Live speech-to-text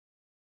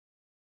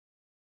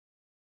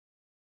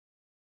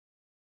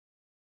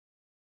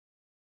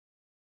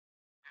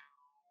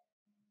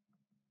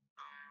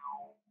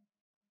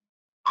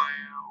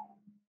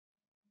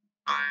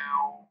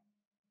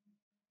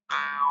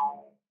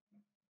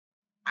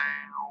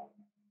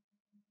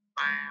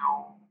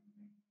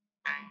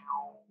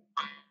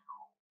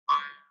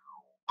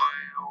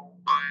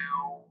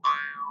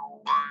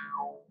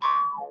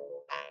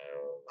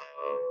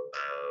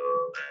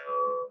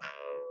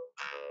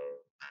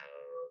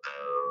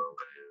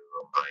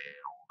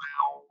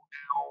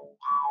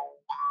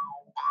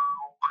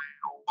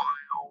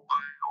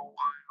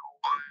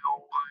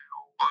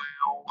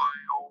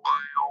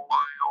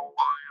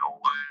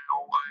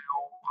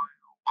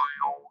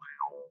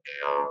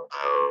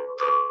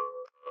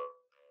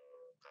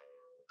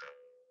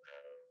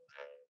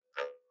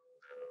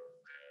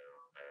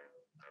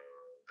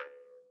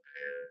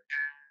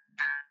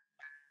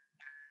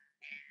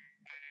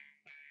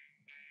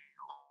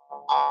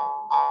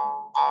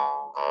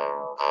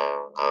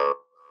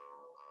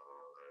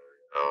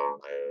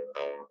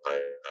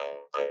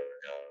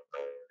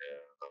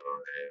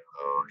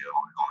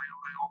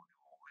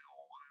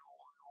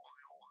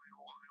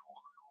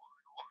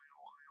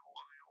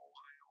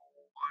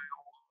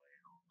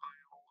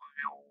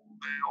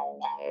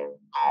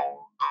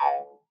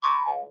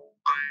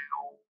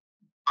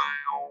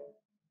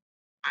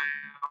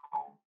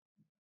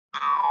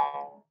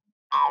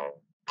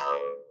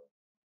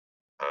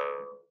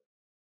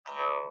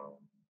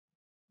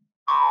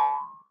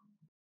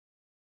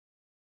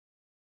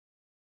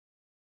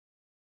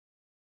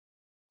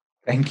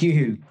Thank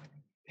you.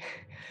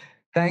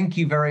 Thank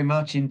you very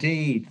much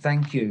indeed.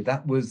 Thank you.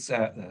 That was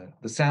the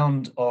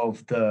sound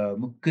of the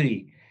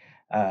mukuri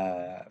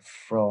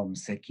from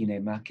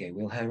Sekine Make.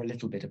 We'll hear a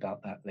little bit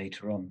about that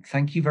later on.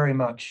 Thank you very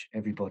much,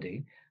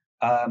 everybody.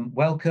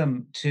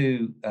 Welcome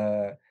to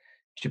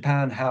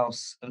Japan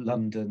House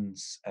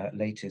London's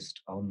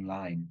latest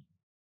online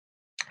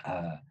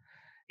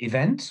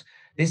event.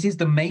 This is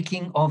the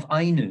making of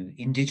Ainu,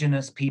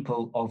 Indigenous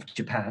People of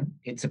Japan.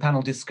 It's a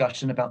panel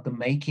discussion about the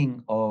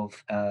making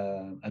of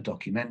a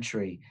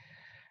documentary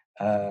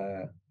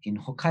in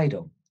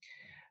Hokkaido.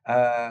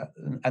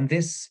 And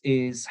this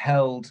is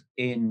held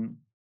in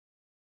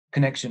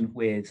connection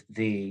with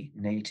the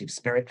Native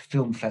Spirit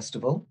Film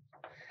Festival.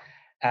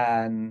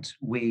 And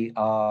we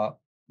are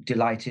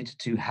delighted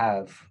to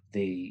have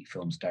the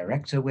film's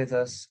director with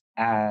us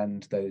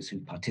and those who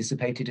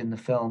participated in the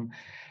film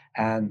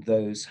and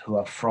those who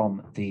are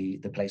from the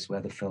place where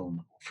the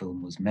film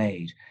was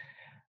made.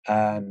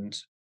 And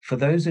for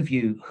those of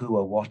you who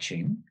are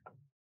watching,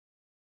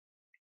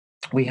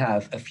 we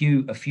have a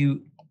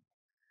few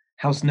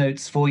house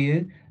notes for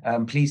you.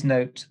 Please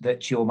note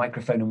that your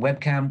microphone and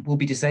webcam will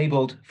be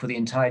disabled for the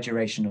entire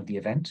duration of the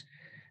event.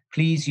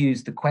 Please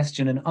use the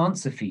question and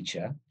answer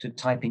feature to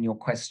type in your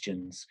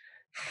questions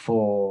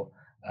for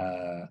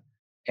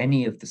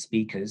any of the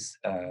speakers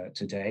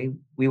today.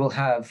 We will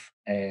have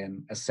a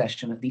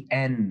session at the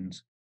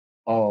end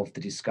of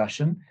the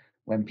discussion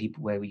when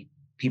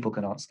people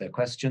can answer their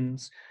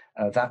questions.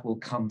 That will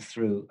come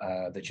through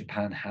the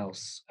Japan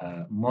House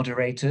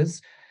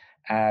moderators,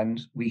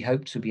 and we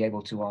hope to be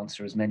able to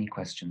answer as many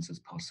questions as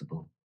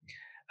possible.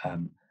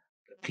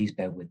 Please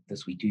bear with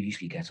us. We do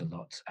usually get a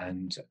lot,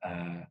 and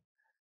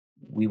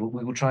we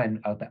will try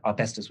and our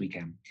best as we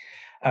can.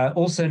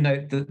 Also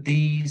note that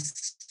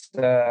these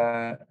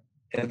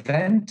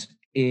event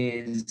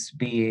is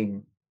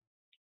being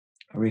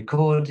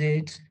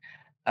recorded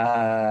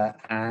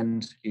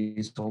and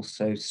is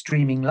also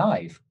streaming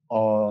live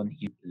on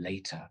YouTube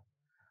later.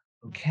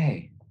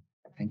 Okay,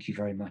 thank you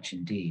very much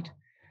indeed.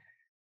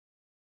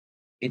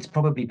 It's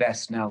probably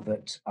best now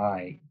that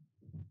I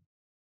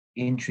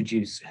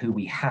introduce who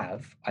we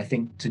have. I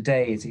think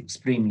today is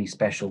extremely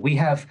special. We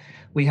have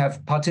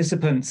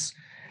participants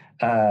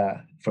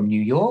from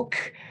New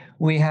York.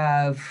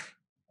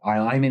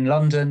 I'm in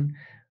London.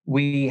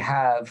 We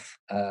have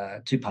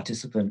two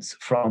participants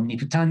from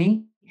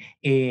Niputani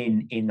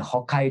in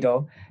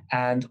Hokkaido,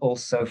 and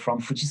also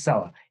from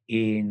Fujisawa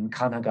in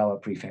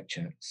Kanagawa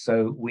Prefecture.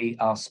 So we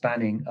are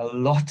spanning a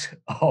lot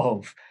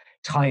of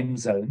time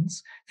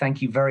zones.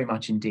 Thank you very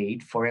much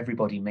indeed for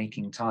everybody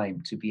making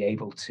time to be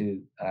able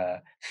to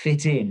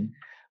fit in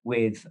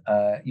with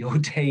your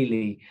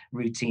daily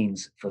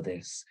routines for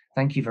this.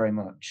 Thank you very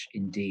much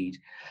indeed.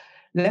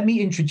 Let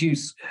me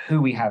introduce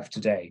who we have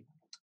today.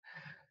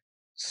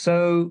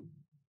 So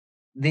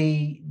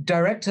the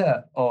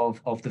director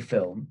of the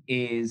film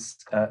is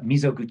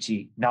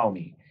Mizoguchi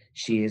Naomi.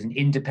 She is an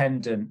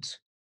independent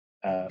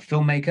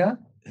filmmaker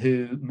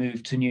who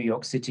moved to New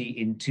York City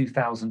in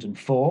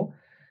 2004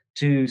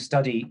 to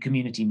study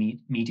community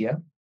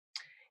media.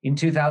 In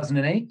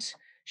 2008,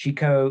 she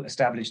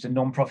co-established a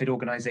non-profit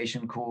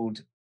organization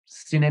called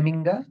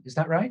Cineminga, is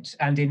that right?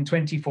 And in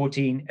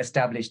 2014,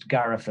 established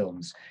Gara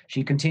Films.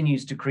 She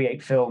continues to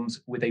create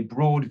films with a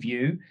broad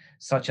view,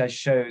 such as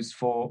shows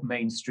for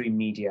mainstream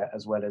media,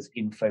 as well as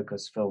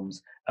in-focus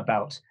films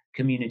about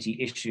community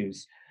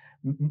issues.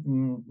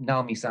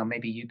 Naomi-san,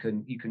 maybe you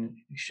can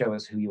show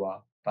us who you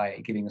are by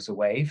giving us a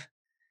wave.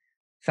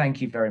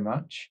 Thank you very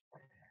much.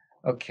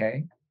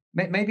 Okay,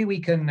 maybe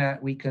we can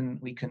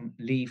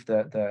leave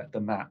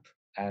the map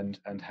and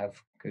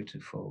have go to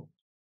full.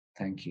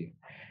 Thank you.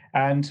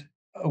 And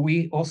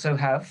we also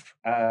have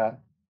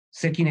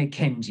Sekine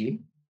Kenji,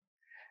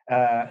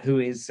 who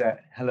is,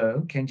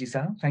 hello,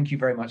 Kenji-san. Thank you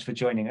very much for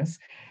joining us.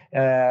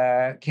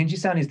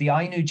 Kenji-san is the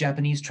Ainu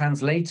Japanese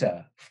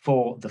translator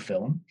for the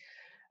film.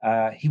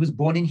 He was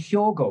born in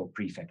Hyogo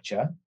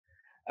Prefecture,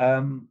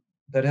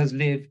 but has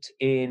lived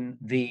in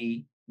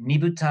the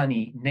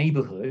Nibutani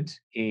neighborhood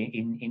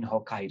in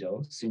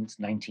Hokkaido since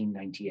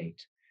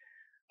 1998.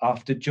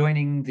 After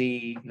joining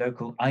the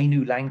local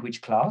Ainu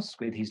language class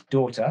with his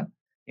daughter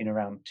in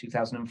around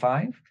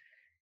 2005,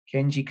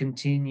 Kenji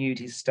continued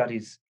his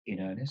studies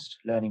in earnest,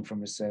 learning from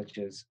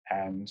researchers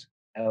and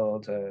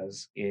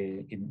elders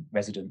in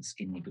residence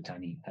in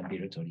Nibutani and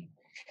Biratori.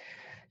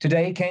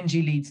 Today,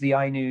 Kenji leads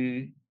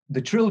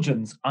the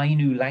children's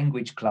Ainu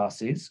language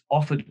classes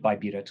offered by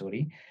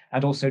Biratori,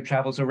 and also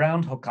travels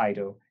around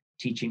Hokkaido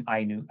teaching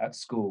Ainu at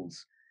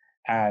schools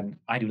and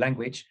Ainu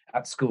language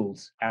at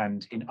schools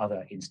and in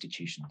other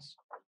institutions.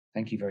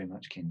 Thank you very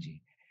much,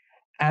 Kenji.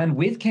 And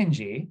with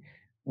Kenji,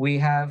 we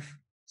have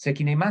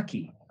Sekine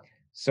Maki.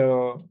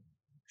 So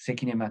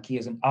Sekine Maki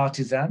is an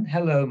artisan.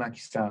 Hello,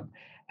 Maki-san.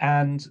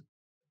 And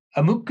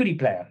a mukuri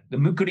player, the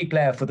mukuri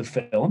player for the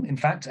film, in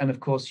fact. And of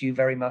course, you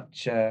very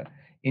much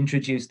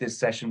introduced this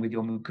session with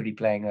your mukuri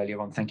playing earlier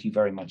on. Thank you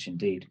very much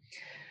indeed.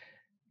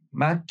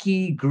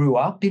 Maki grew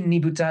up in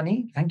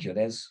Nibutani. Thank you.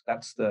 That's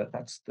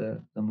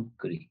the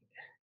mukuri.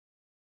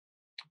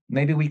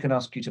 Maybe we can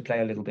ask you to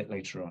play a little bit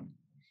later on.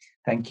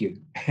 Thank you.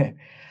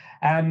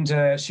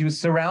 And she was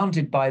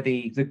surrounded by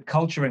the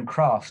culture and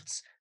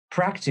crafts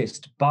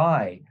practiced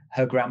by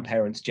her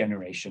grandparents'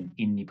 generation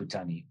in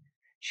Nibutani.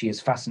 She is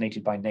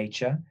fascinated by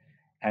nature,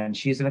 and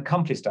she is an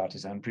accomplished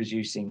artisan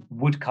producing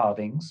wood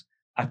carvings,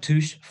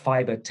 atouche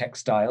fiber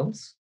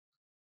textiles,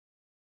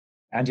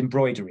 and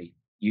embroidery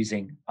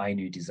using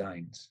Ainu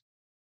designs.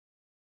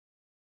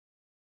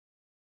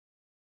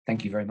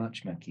 Thank you very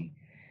much, Maki.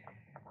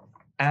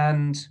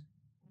 And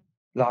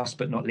last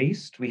but not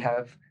least, we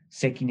have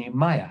Sekine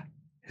Maya,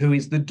 who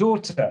is the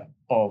daughter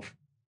of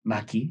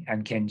Maki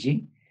and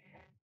Kenji.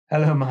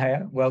 Hello,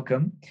 Maya,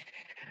 welcome.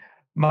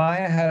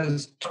 Maya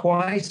has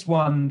twice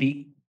won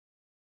the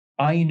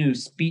Ainu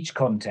speech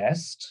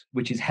contest,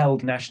 which is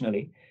held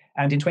nationally.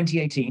 And in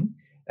 2018,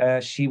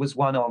 she was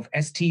one of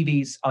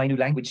STV's Ainu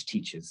language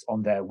teachers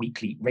on their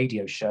weekly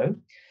radio show.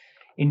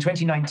 In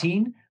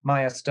 2019,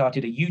 Maya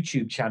started a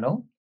YouTube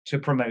channel to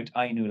promote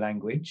Ainu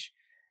language.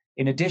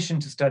 In addition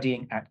to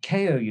studying at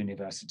Keio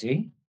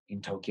University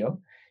in Tokyo,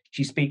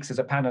 she speaks as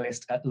a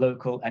panelist at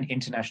local and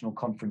international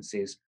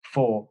conferences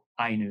for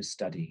Ainu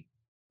study.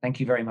 Thank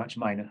you very much,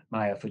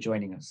 Maya, for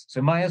joining us.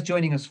 So Maya's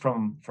joining us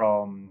from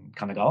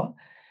Kanagawa,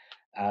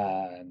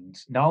 and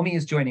Naomi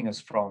is joining us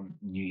from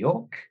New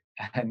York,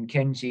 and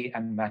Kenji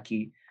and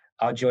Maki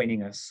are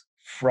joining us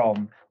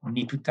from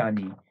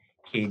Nibutani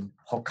in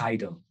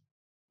Hokkaido.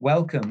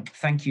 Welcome.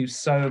 Thank you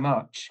so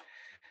much.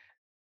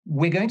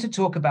 We're going to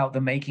talk about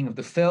the making of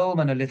the film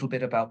and a little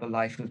bit about the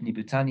life of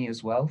Nibutani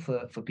as well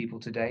for people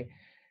today.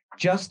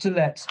 Just to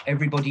let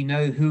everybody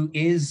know who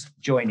is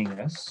joining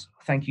us,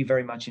 thank you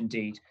very much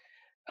indeed.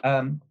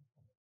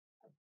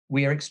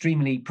 We are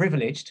extremely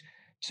privileged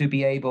to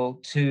be able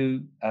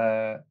to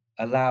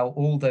allow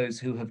all those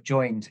who have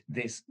joined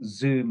this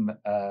Zoom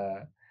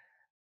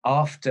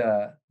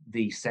after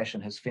the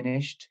session has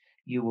finished.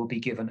 You will be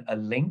given a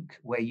link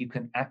where you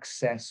can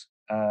access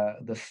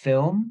the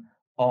film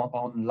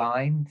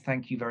online.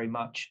 Thank you very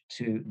much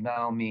to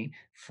Naomi,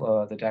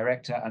 for the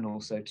director, and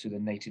also to the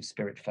Native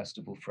Spirit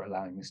Festival for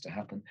allowing this to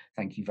happen.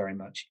 Thank you very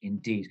much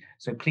indeed.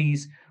 So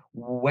please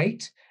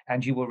wait,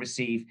 and you will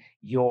receive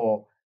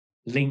your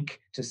link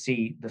to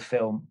see the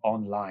film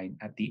online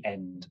at the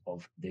end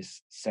of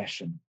this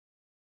session.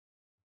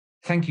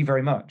 Thank you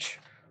very much.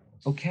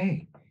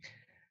 Okay,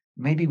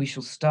 maybe we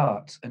shall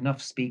start.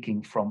 Enough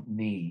speaking from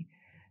me.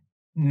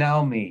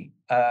 Naomi,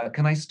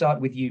 can I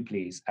start with you,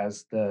 please,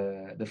 as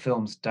the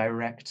film's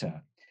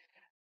director?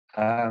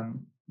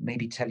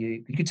 Maybe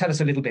you could tell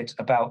us a little bit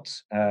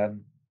about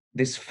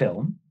this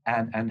film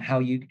and how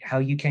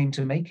you came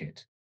to make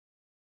it.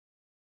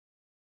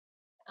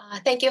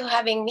 Thank you for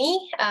having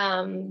me.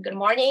 Good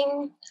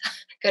morning,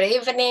 good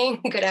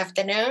evening, good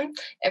afternoon,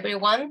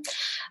 everyone.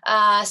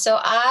 So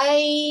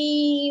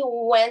I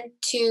went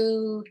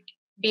to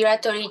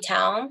Biratori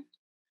town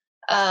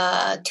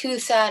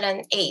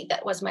 2008.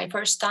 That was my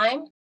first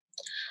time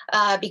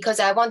because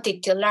I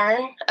wanted to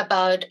learn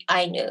about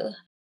Ainu.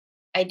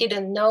 I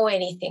didn't know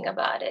anything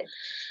about it.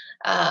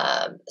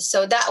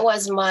 So that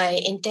was my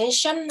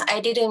intention.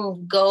 I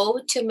didn't go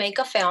to make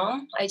a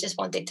film. I just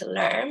wanted to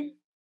learn.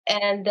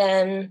 And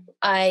then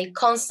I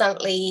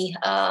constantly,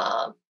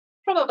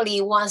 probably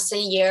once a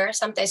year,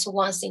 sometimes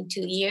once in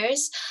 2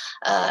 years,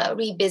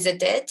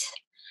 revisit it.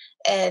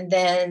 And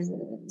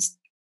then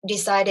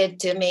decided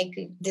to make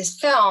this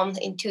film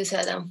in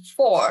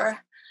 2004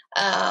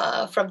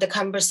 from the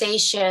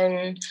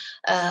conversation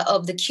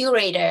of the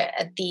curator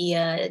at the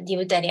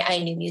Nibutani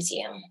Ainu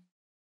Museum.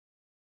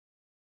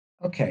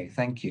 Okay,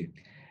 thank you.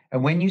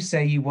 And when you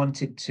say you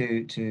wanted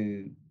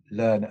to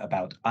learn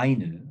about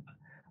Ainu,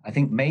 I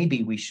think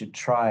maybe we should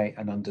try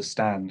and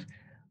understand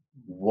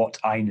what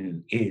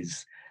Ainu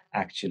is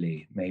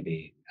actually,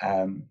 maybe.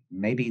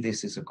 Maybe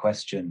this is a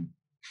question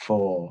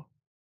for,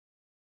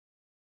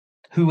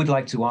 who would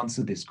like to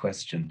answer this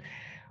question?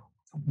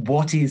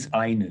 What is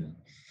Ainu?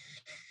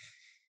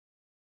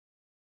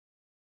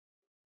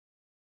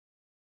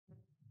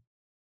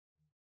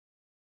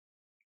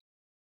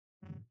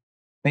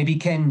 Maybe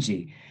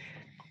Kenji.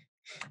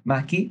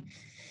 Maki?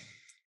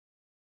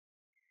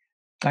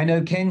 I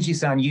know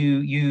Kenji-san,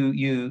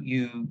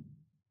 you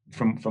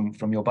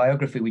from your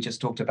biography, we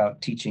just talked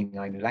about teaching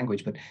Ainu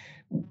language, but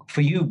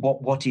for you,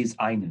 what is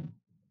Ainu?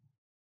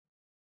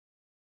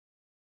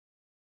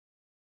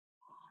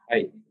 は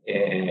い、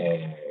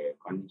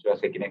こんにちは、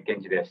関根健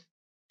二です。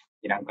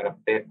イランからっ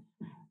て、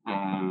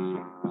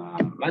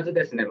まず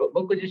ですね、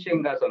僕自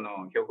身がそ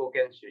の兵庫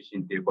県出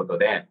身ということ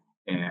で、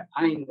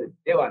アイヌ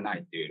ではな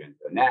いというんで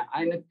すよね。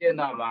アイヌっていう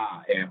の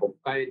は、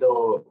北海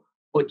道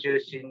を中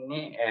心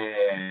に、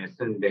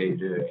住んでい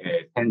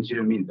る、先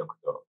住民族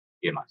と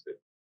言えます。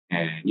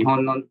日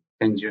本の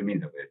先住民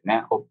族です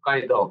ね。北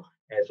海道、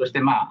そして、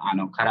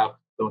樺太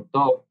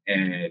と、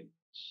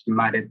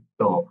島列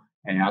島、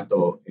あ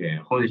と、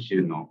本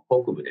州の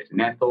北部です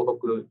ね、東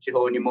北地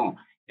方にも、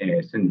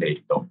住んでい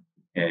ると。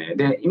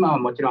で、今は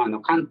もちろ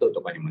ん関東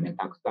とかにもね、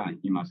たくさん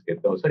いますけ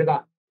ど、それ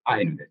が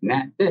アイヌです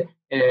ね。で、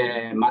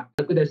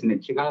全くですね、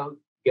違う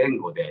言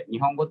語で、日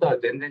本語とは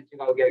全然違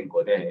う言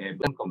語で、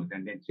文化も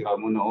全然違う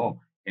ものを、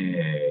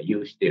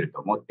有している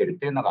と思っている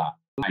というのが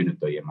アイヌ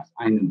と言えます。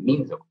アイヌ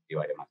民族と言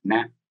われます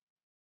ね。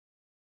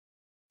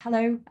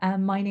Hello,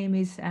 my name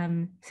is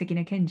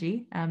Sekina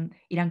Kenji,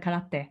 Iran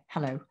Karate,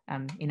 hello,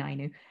 in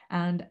Ainu,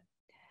 and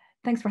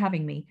thanks for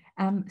having me.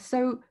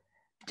 So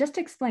just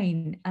to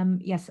explain,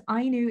 yes,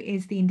 Ainu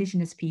is the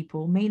indigenous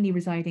people mainly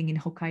residing in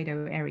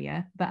Hokkaido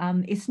area, but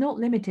it's not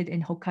limited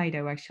in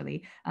Hokkaido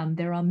actually.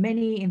 There are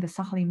many in the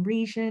Sakhalin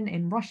region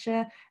in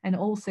Russia, and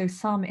also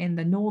some in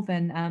the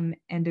northern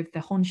end of the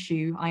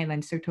Honshu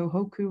island, so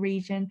Tohoku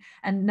region,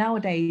 and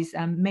nowadays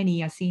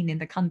many are seen in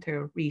the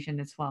Kanto region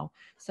as well.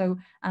 So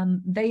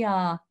they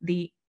are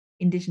the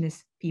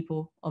indigenous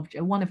people of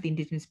one of the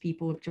indigenous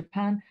people of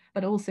Japan,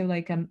 but also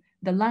like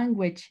the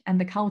language and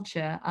the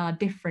culture are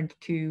different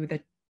to the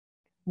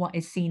what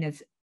is seen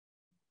as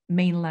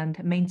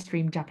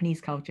mainstream Japanese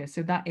culture.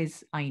 So that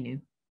is Ainu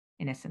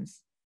in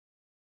essence.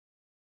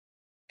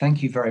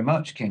 Thank you very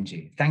much,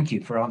 Kenji. Thank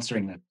you for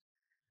answering that.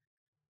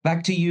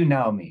 Back to you,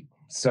 Naomi.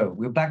 So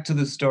we're back to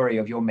the story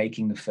of your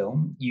making the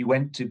film. You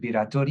went to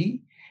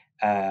Biratori,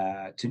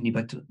 to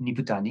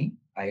Nibutani,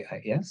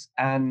 yes,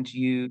 and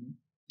you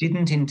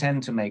didn't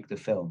intend to make the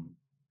film.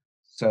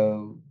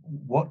 So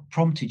what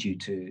prompted you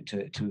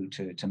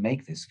to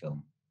make this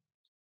film?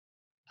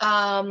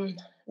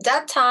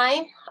 That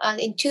time,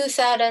 in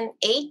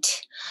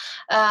 2008,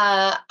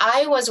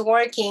 I was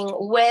working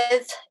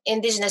with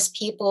indigenous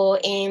people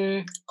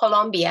in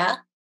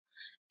Colombia.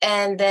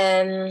 And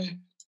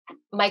then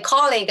my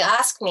colleague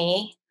asked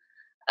me,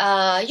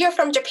 you're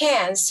from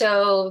Japan,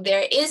 so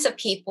there is a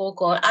people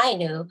called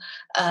Ainu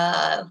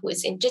who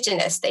is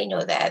indigenous. They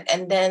know that.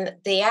 And then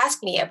they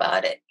asked me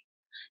about it.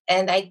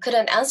 And I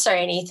couldn't answer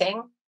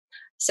anything.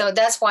 So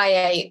that's why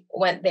I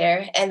went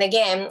there. And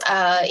again,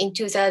 in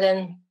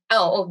 2000,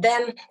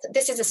 then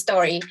this is a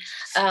story.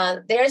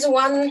 There's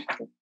one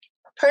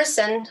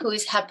person who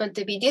is happened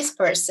to be this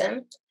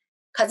person,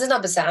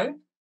 Kazunobu-san.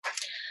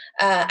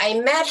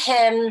 I met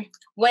him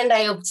when I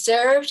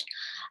observed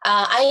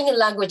Ainu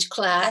language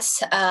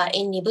class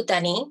in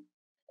Nibutani.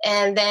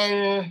 And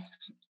then,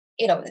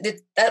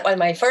 that was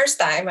my first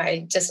time.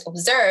 I just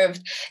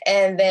observed.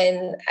 And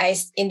then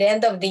in the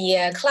end of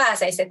the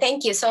class, I said,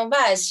 thank you so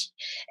much.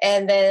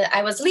 And then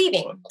I was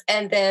leaving.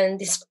 And then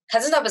this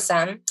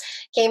Kazunobu-san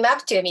came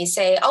up to me,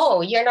 say,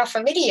 oh, you're not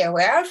familiar.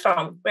 Where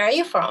are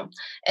you from?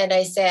 And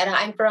I said,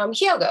 I'm from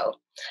Hyogo.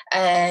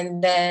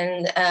 And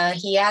then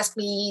he asked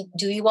me,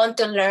 do you want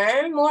to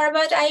learn more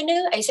about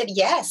Ainu? I said,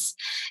 yes.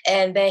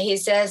 And then he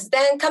says,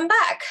 then come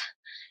back.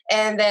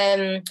 And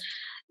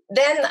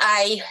then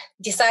I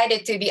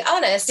decided to be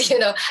honest,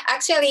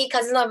 actually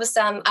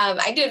Kazunobu-san,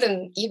 I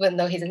didn't even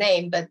know his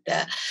name, but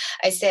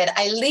I said,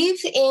 I live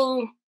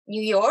in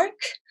New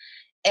York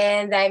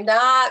and I'm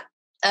not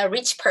a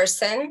rich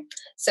person.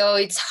 So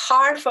it's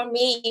hard for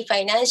me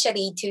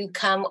financially to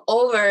come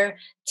over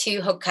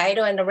to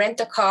Hokkaido and rent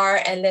a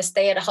car and then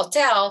stay at a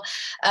hotel.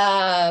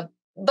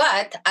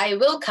 But I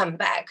will come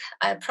back.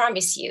 I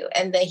promise you.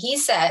 And then he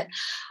said,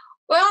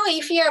 well,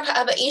 if you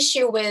have an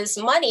issue with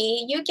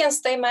money, you can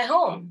stay in my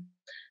home.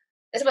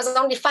 It was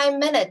only 5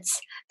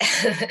 minutes.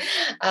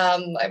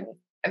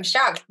 I'm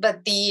shocked.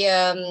 But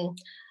the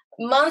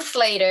month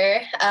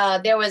later,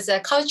 there was a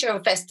cultural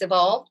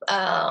festival,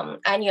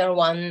 annual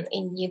one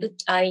in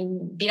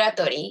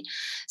Biratori.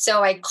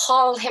 So I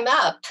called him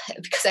up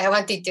because I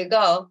wanted to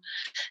go.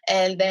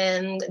 And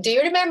then, do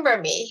you remember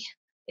me?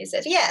 He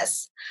said,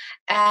 yes.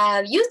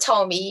 You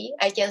told me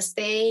I can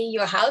stay in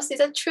your house. Is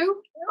that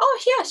true? Oh,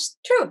 yes,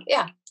 true.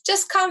 Yeah.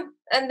 just come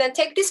and then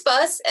take this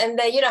bus, and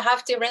then you don't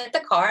have to rent the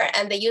car,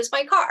 and they use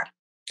my car.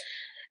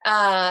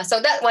 So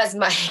that was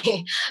my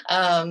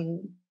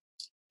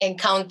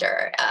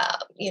encounter.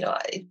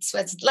 It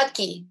was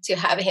lucky to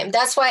have him.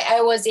 That's why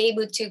I was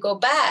able to go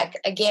back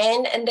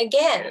again and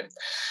again.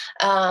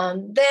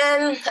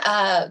 Then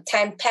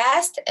time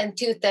passed, and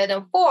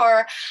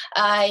 2004,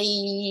 I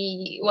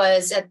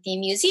was at the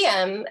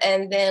museum,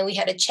 and then we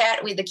had a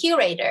chat with the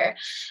curator,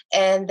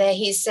 and then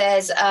he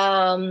says,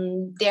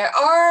 there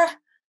are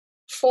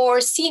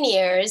 4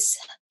 seniors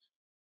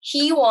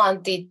he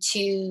wanted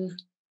to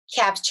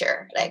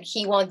capture, like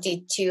he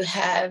wanted to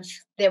have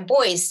their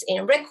voice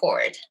in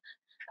record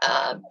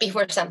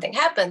before something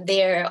happened.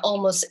 They're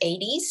almost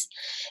 80s.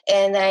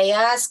 And I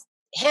asked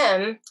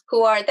him,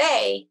 who are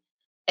they?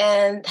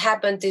 And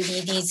happened to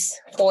be these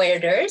 4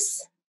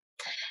 elders.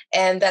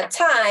 And that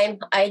time,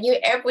 I knew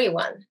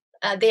everyone.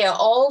 They are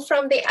all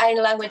from the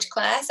Ainu language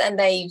class, and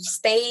I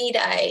stayed.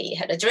 I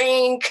had a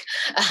drink,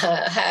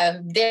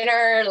 have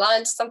dinner,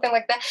 lunch, something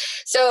like that.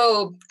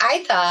 So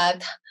I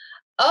thought,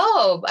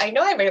 oh, I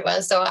know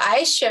everyone, so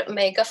I should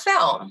make a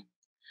film.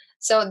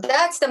 So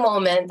that's the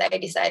moment I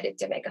decided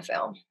to make a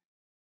film,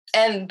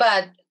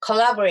 but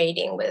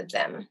collaborating with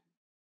them.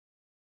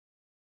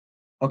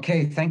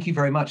 Okay, thank you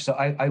very much. So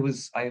I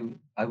was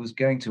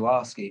going to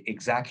ask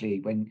exactly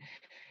when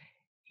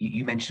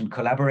you mentioned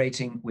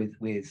collaborating with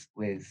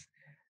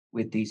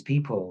these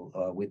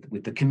people,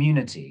 with the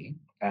community,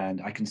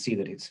 and I can see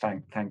that it's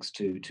thanks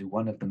to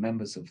one of the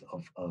members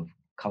of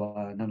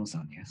Kawa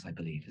Nano-san, yes, I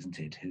believe, isn't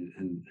it,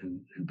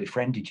 who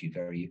befriended you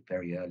very,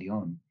 very early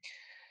on.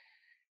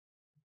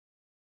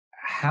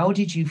 How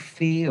did you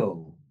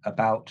feel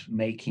about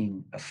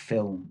making a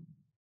film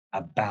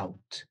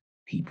about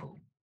people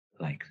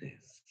like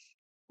this,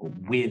 or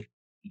with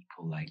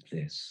people like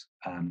this?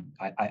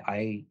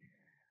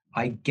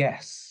 I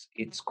guess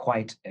it's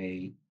quite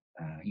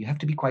you have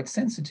to be quite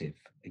sensitive.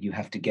 You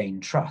have to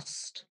gain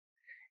trust.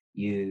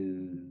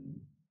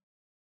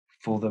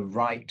 For the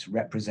right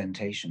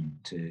representation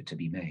to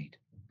be made.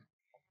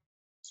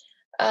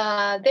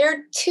 There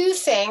are 2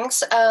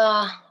 things.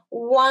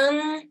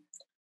 One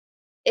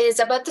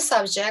is about the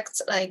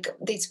subject, like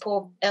these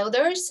 4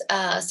 elders,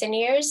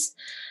 seniors.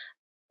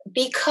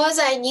 Because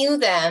I knew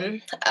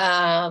them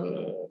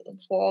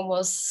for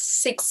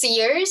almost 6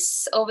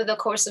 years, over the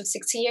course of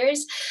 6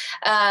 years,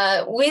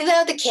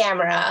 without the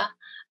camera,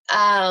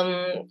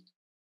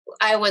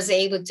 I was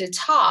able to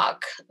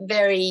talk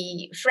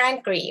very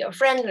frankly or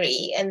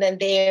friendly, and then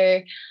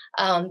they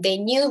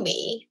knew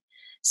me.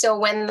 So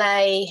when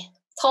I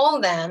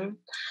told them,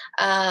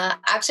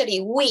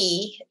 actually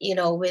we,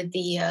 with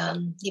the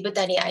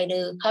Nibutani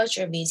Ainu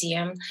Culture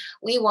Museum,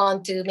 we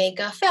want to make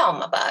a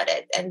film about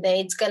it, and then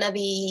it's gonna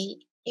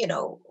be,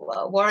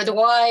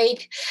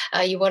 worldwide.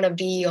 You want to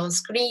be on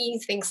screen,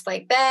 things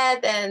like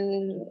that.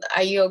 And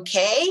are you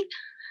okay?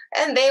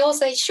 And they all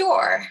say,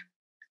 sure.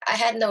 I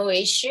had no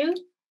issue.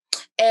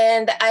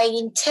 And I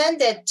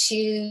intended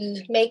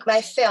to make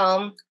my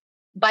film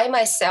by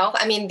myself.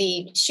 I mean,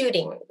 the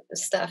shooting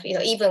stuff,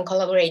 even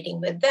collaborating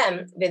with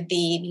them, with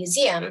the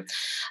museum.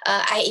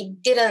 I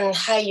didn't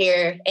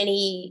hire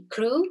any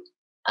crew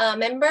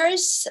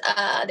members.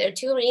 There are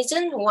 2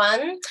 reasons.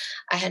 One,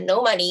 I had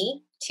no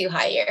money to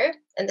hire.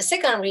 And the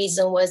second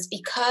reason was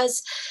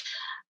because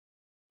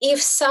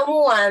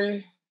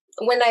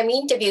when I'm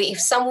interviewing, if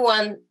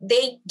someone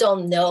they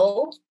don't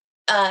know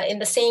in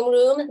the same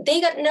room,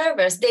 they got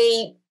nervous.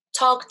 They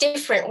talk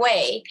different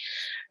way,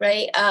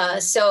 right?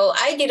 So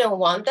I didn't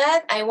want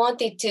that. I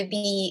wanted to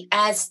be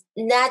as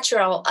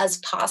natural as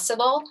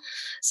possible.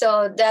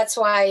 So that's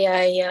why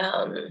I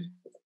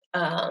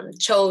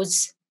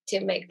chose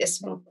to make this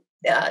film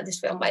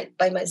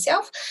by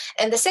myself.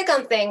 And the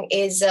second thing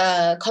is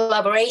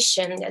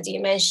collaboration, as you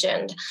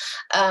mentioned.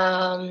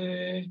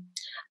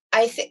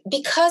 I think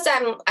because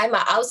I'm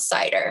an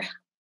outsider,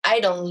 I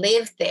don't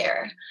live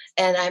there,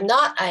 and I'm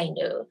not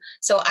Ainu,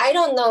 so I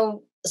don't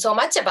know so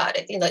much about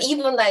it.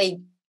 Even I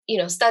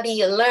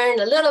study and learn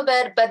a little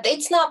bit, but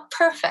it's not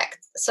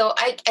perfect. So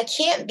I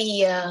can't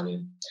be.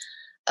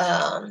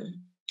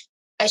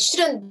 I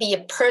shouldn't be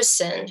a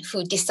person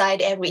who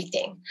decide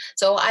everything.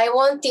 So I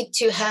wanted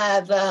to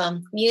have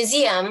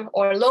museum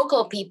or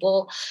local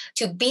people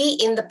to be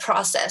in the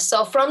process.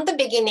 So from the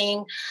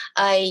beginning,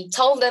 I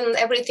told them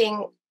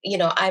everything,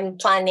 I'm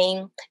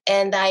planning,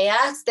 and I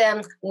asked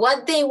them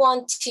what they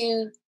want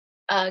to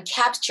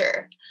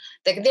capture.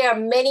 Like there are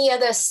many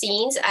other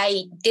scenes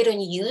I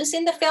didn't use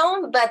in the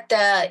film, but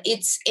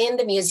it's in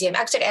the museum.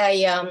 Actually,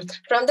 I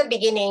from the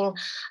beginning,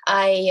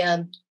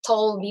 I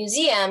told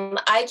museum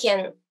I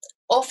can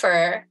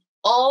offer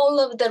all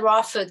of the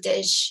raw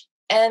footage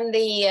and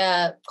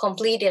the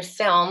completed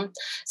film,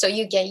 so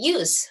you can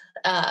use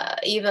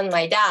even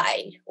my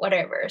dye,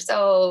 whatever.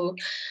 So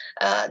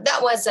that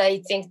was,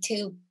 I think,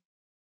 2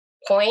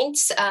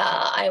 points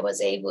I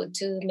was able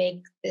to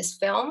make this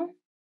film.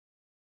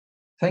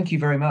 Thank you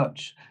very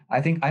much. I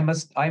think I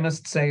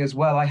must say as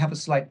well, I have a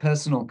slight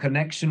personal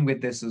connection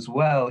with this as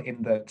well,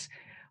 in that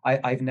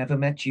I've never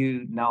met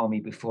you, Naomi,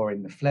 before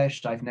in the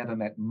flesh. I've never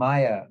met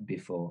Maya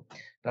before,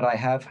 but I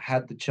have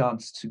had the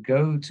chance to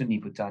go to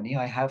Niputani.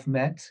 I have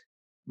met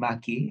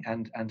Maki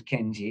and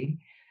Kenji.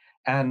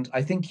 And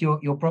I think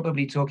you're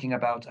probably talking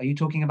about, are you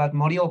talking about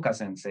Morioka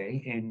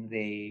Sensei in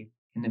the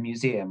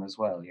museum as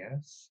well,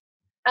 yes?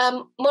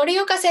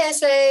 Morioka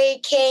Sensei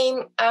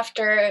came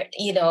after,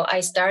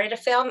 I started a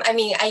film. I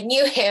mean, I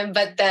knew him,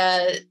 but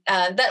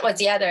that was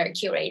the other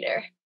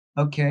curator.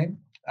 Okay.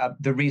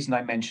 The reason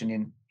I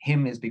mention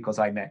him is because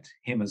I met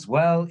him as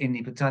well in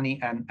Niputani,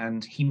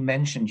 and he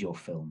mentioned your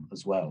film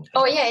as well.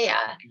 Oh,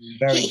 yeah.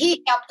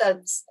 He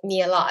helped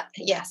me a lot.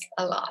 Yes,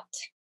 a lot.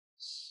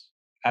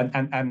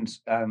 And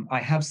I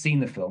have seen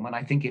the film, and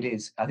I think it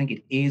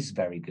is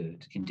very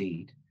good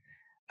indeed.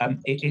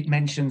 It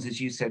mentions,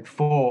 as you said,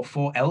 four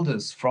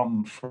elders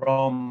from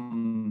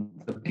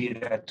the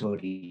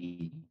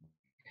Biratori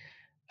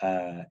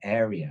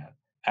area,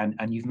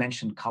 and you've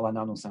mentioned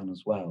Kawanano-san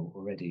as well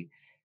already.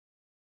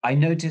 I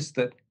noticed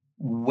that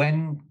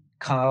when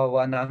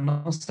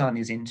Kawanano-san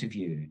is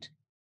interviewed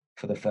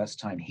for the first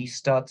time, he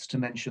starts to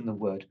mention the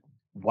word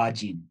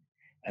wajin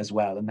as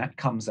well, and that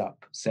comes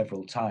up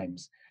several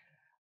times.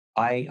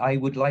 I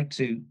would like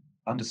to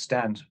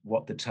understand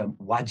what the term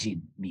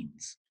wajin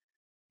means.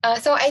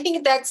 So I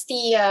think that's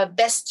the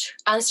best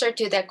answer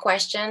to that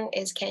question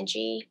is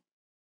Kenji.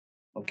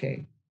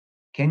 Okay.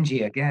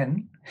 Kenji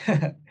again.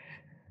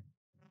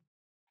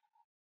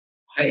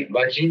 はい、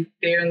和人っ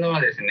ていうのは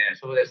ですね、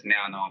そうですね、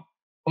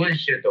本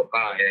州と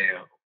か、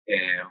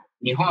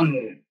日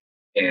本、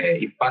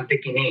一般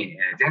的に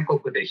全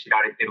国で知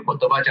られている言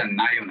葉じゃ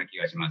ないような気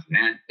がします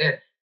ね。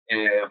で、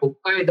北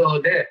海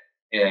道で、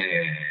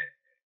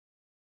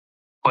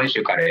本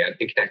州からやっ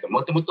てきた人、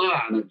もともと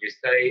は実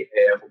際、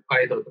北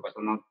海道とかそ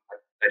の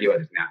辺りは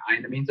ですね、ア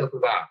イヌ民族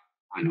が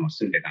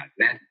住んでたんです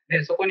ね。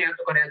で、そこに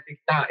後からやって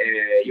きた、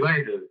いわ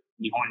ゆる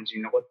日本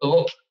人のこと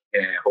を、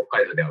北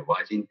海道では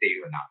和人ってい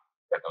うような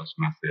方をし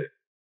ます。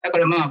だか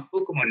らまあ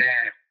僕もね、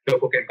兵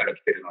庫県から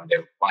来てるので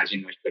和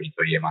人の一人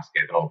と言えます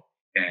けど、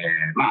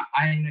まあ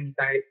アイヌに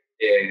対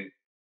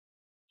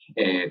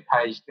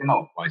して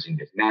の和人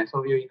ですね。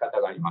そういう言い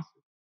方があります。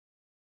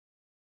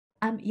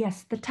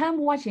Yes, the term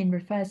wajin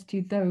refers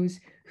to those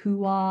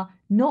who are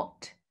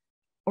not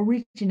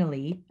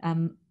originally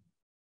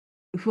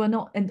who are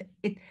not, and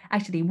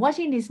actually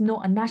wajin is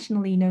not a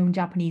nationally known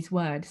Japanese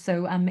word,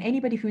 so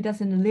anybody who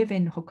doesn't live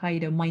in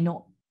Hokkaido might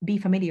not be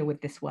familiar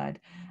with this word,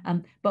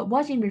 but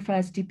wajin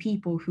refers to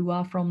people who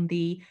are from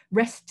the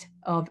rest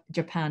of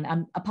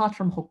Japan, apart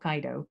from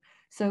Hokkaido.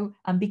 So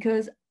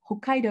because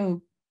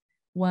Hokkaido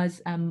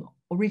was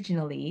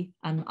originally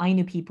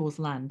Ainu people's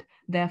land,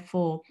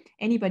 therefore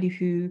anybody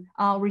who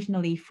are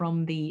originally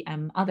from the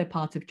other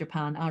parts of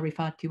Japan are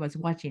referred to as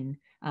wajin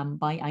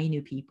by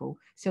Ainu people.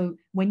 So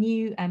when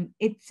you,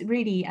 it's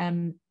really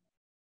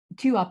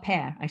two are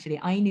pair, actually.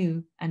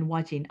 Ainu and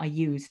wajin are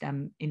used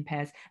in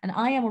pairs. And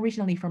I am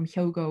originally from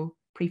Hyogo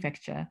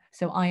Prefecture,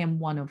 so I am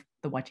one of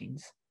the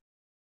wajins.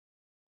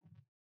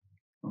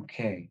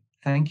 Okay,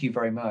 thank you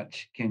very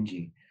much,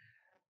 Kenji.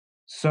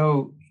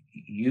 So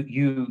you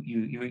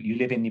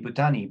live in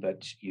Niputani,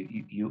 but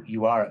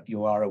you are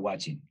a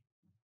wajin.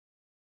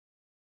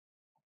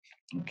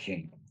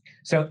 Okay.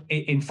 So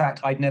in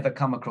fact, I'd never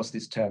come across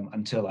this term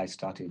until I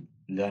started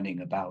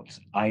learning about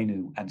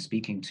Ainu and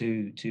speaking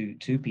to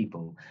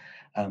people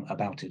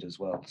about it as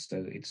well.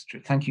 So it's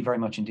true. Thank you very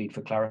much indeed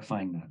for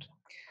clarifying that.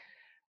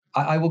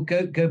 I will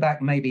go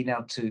back maybe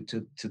now to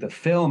the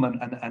film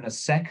and a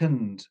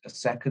second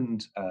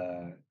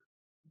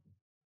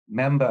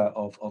member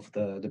of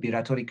the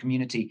Biratori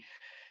community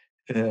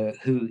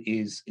who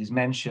is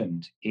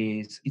mentioned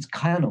is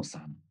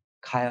Kayano-san,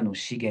 Kayano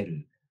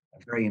Shigeru, a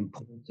very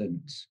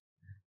important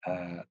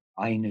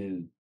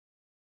Ainu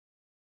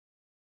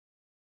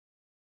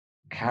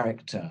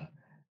character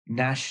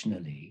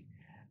nationally.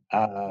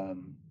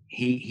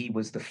 He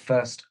was the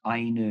first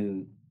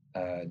Ainu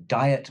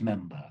Diet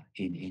member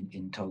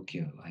in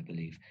Tokyo, I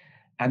believe.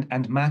 And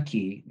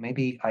Maki,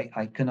 maybe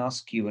I can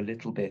ask you a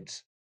little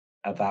bit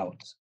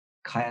about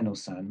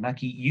Kayano-san.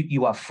 Maki,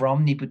 you are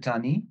from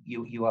Niputani.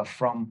 You are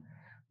from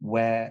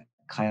where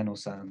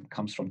Kayano-san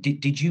comes from.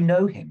 Did you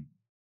know him?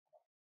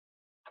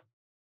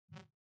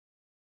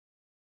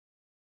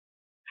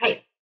 は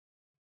い。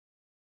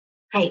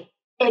はい。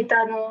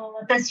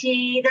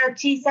私が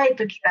小さい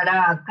時か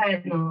ら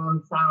茅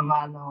野さん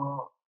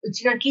はう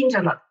ちの近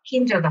所だ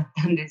っ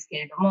たんですけ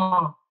れど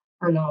も、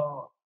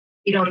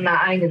いろん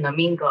なアイヌの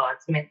民具を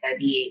集めた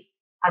り、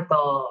あ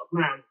と、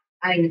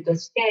アイヌと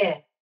し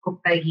て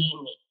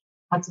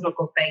初の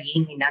国会議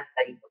員になっ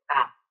たりと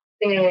か、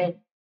で、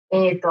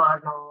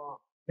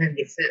なん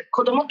です。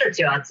子供た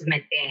ちを集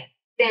めて、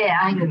で、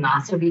アイヌの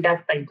遊びだ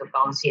ったりと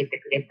か教えて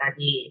くれた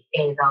り、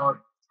映画を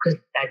作っ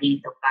た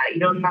りとか、い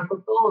ろんなこ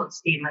とを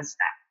していまし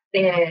た。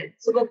で、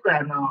すごく可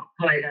愛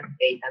がっ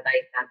ていただ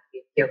いたって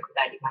いう記憶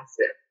があります。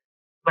素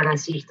晴ら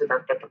しい人だ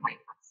ったと思い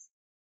ます。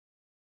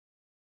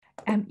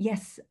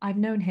Yes, I've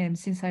known him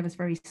since I was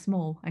very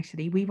small,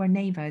 actually. We were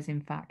neighbors,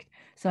 in fact.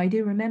 So I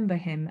do remember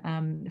him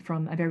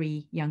from a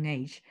very young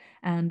age.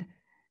 And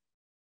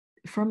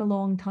from a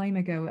long time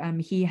ago,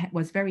 he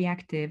was very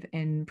active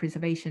in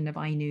preservation of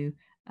Ainu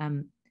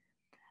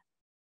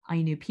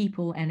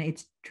people and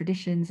its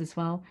traditions as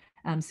well.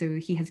 So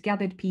he has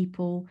gathered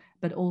people,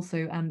 but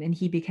also, and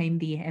he became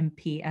the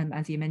MP,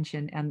 as you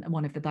mentioned,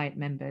 one of the Diet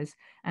members.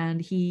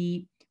 And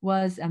he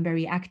was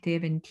very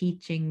active in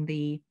teaching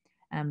the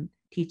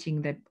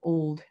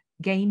old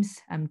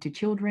games to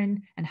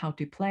children and how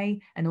to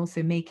play, and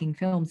also making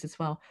films as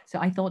well. So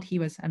I thought he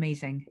was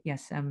amazing.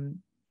 Yes,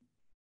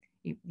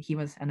 he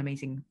was an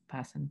amazing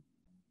person.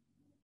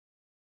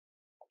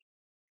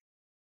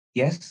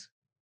 Yes,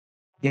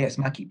 yes,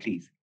 Maki,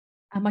 please.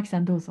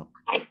 Maki-san, どうぞ。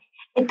はい。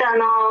茅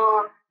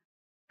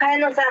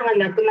野さんが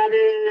亡くな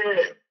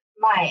る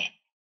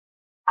前、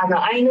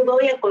アイヌ語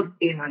親子っ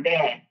ていうの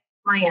で、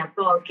マヤ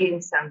とケ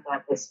ンチさんと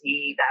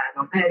私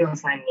が茅野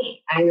さん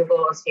にアイヌ語を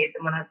教えて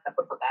もらった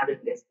ことがあ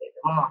るんですけれ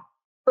ども、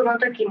その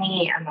時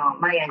に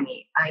マヤ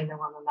にアイヌ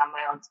語の名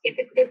前をつけ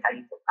てくれた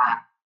りと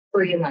か、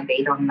そういうので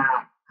いろん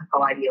な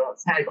関わりを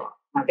最後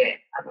ま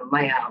で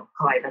マヤを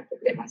可愛がって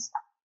くれまし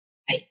た。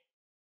はい。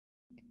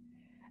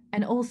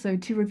And also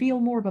to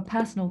reveal more of a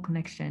personal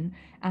connection,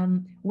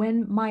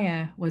 when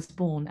Maya was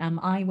born,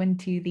 I went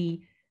to the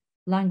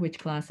language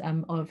class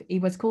of,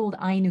 it was called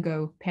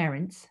Ainugo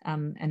Parents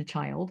and a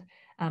Child.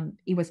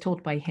 It was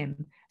taught by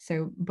him.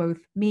 So both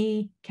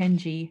me,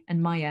 Kenji,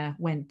 and Maya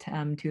went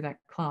to that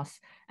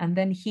class. And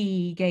then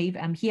he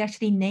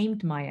actually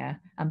named Maya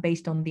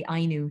based on the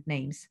Ainu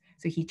names.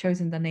 So he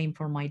chosen the name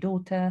for my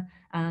daughter.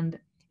 And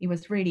it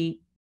was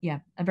really, a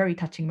very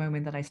touching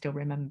moment that I still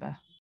remember.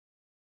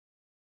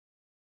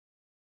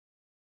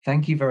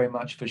 Thank you very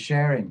much for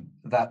sharing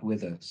that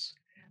with us.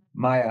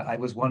 Maya, I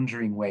was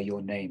wondering where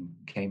your name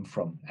came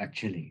from,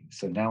 actually.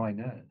 So now I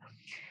know.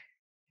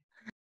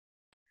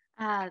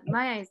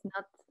 Maya is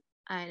not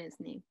Ainu's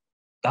name.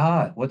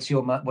 What's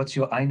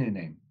your Ainu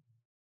name?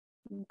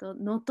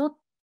 Noto.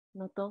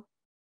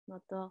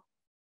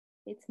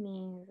 It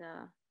means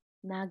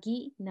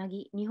nagi.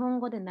 日本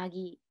語で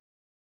nagi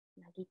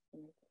っ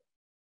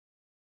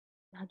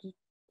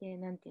て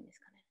なんていうんです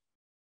かね。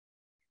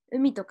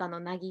海とか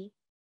のなぎっ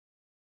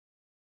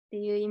て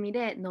いう意味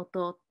で能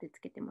登ってつ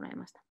けてもらい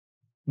ました。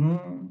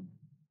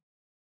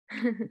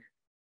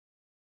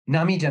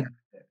波じゃなく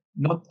て、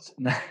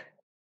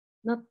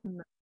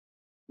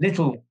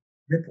little.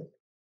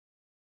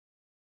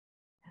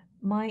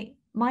 My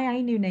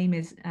Ainu name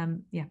is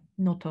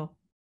Noto.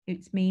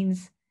 It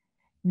means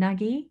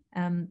nagi,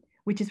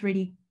 which is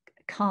really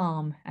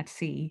calm at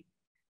sea.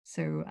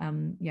 So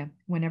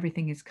when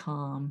everything is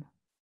calm,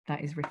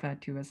 that is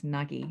referred to as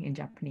nagi in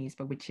Japanese,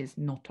 but which is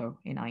Noto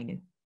in Ainu.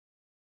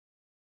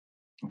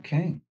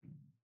 Okay,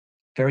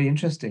 very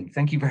interesting.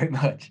 Thank you very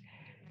much.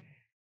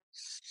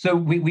 So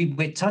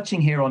we're touching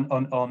here on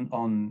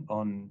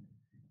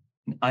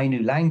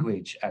Ainu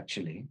language,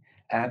 actually,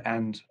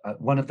 and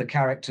one of the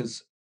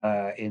characters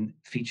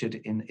featured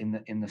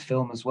in the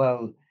film as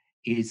well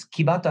is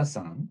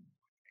Kibata-san,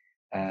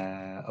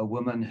 a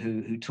woman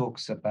who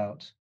talks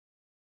about.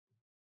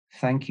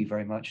 Thank you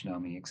very much,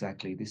 Naomi.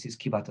 Exactly, this is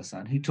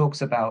Kibata-san, who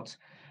talks about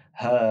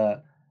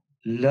her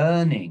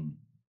learning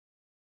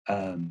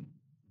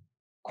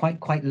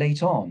quite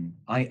late on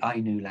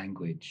Ainu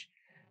language.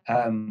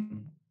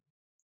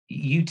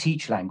 You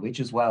teach language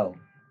as well,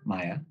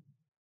 Maya.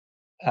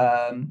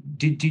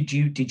 Did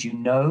you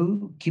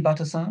know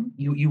Kibata-san?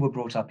 You were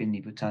brought up in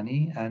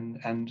Nibutani,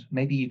 and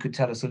maybe you could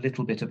tell us a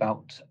little bit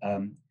about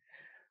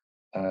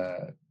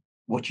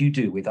what you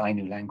do with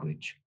Ainu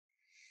language.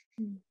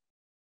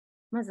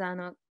 まず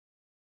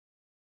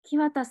木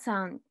幡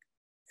さん、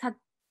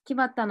木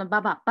幡の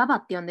ババ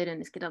って呼んでるん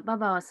ですけど、バ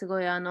バはす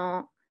ごい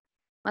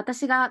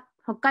私が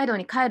北海道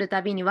に帰る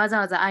たびにわざ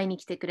わざ会いに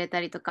来てくれた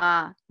りと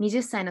か、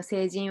20歳の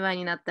成人祝い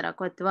になったら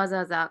こうやってわざ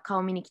わざ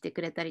顔見に来てく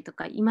れたりと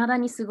か、いまだ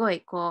にすご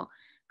い可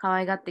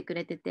愛がってく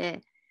れて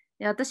て、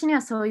で私に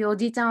はそういうお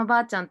じいちゃんおば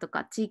あちゃんと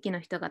か地域の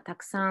人がた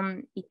くさ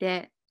んい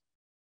て、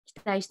期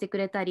待してく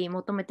れたり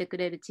求めてく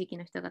れる地域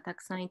の人がた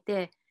くさんい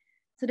て、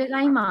それ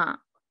が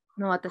今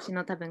の私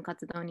の多分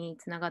活動に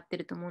つながって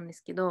ると思うんで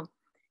すけど、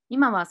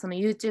今はその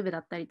YouTube だ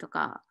ったりと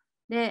か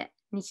で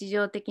日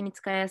常的に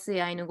使いやす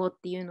いアイヌ語っ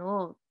ていう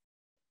のを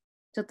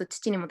ちょっと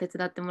父にも手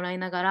伝ってもらい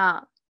なが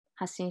ら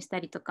発信した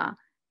りとか、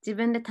自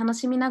分で楽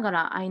しみなが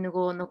らアイヌ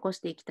語を残し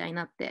ていきたい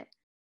なって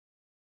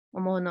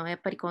思うのは、やっ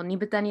ぱりニ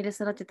ブタニで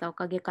育てたお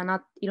かげか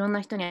な、いろんな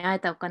人に会え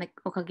たお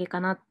かげか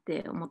なっ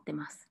て思って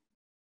ます。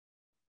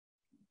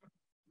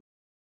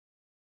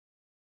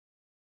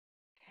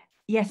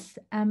Yes,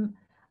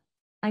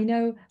 I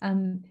know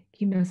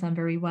Kimno-san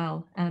very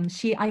well.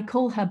 I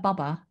call her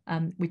Baba,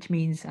 which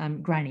means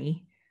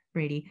granny,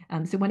 really.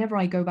 So whenever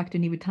I go back to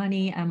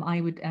Nibutani,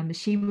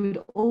 she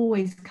would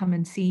always come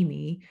and see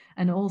me.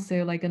 And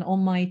also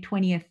on my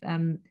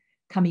 20th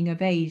coming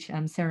of age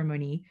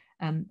ceremony,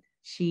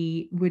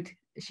 she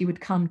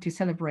would come to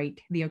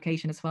celebrate the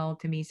occasion as well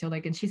to me. So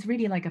and she's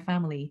really like a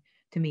family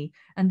to me.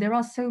 And there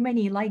are so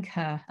many like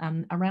her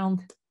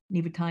around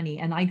Nibutani,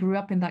 and I grew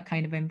up in that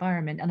kind of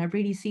environment, and I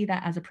really see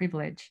that as a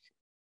privilege.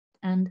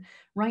 And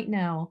right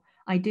now,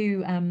 I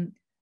do.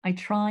 I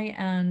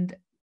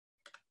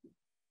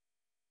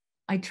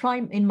try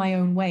in my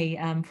own way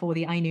for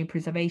the Ainu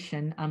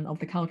preservation of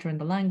the culture and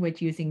the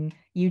language, using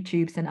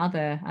YouTubes and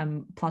other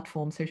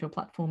platforms, social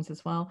platforms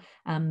as well,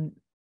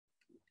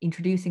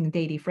 introducing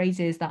daily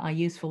phrases that are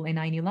useful in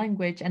Ainu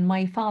language. And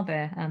my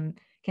father,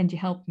 Kenji,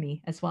 helped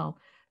me as well.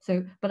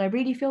 So, but I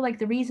really feel like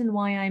the reason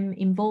why I'm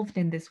involved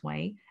in this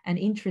way and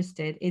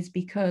interested is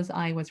because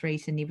I was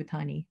raised in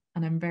Nibutani,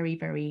 and I'm very,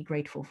 very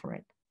grateful for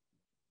it.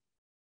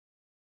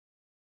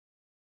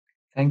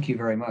 Thank you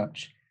very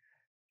much.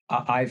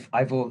 I've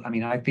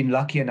been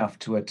lucky enough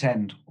to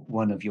attend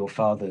one of your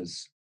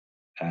father's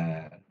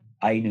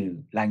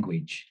Ainu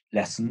language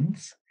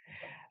lessons.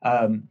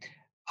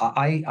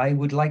 I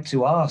would like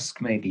to ask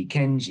maybe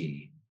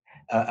Kenji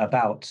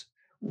about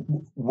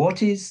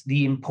what is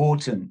the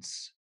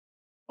importance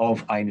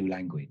of Ainu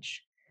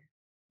language.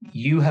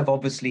 You have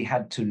obviously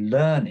had to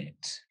learn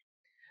it.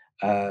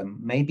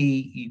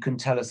 Maybe you can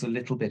tell us a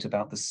little bit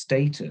about the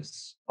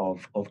status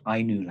of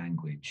Ainu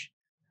language.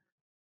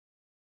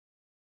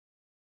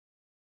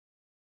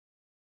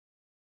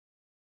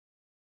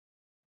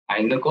ア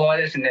イヌ語は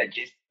ですね、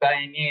実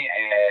際に、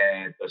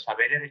喋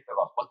れる人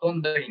がほと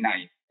んどいな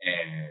い、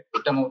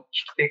とても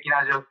危機的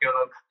な状況の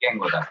言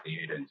語だって言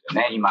えるんです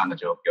よね、今の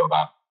状況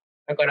が。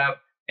だから、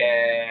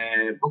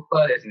僕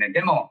はですね、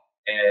でも、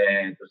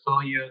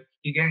そういう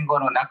危機言語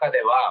の中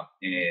では、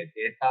デ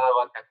ータ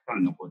はたくさ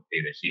ん残って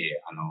いるし、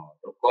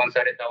録音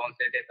された音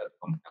声データと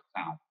かもたく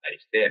さんあったり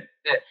して、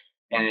で、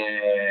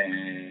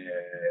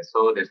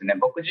そうですね、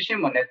僕自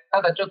身もね、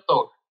ただちょっ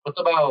と言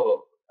葉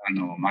を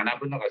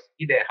学ぶのが好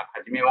きで、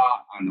初め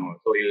は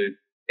そういう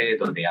程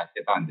度でやっ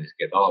てたんです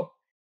けど、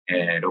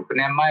6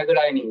年前ぐ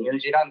らいにニュー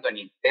ジーランド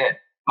に行って、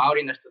マオ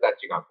リの人た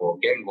ちがこう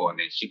言語を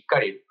ね、しっ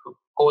かり復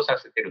活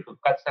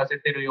させ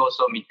てる様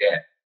子を見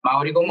て、マ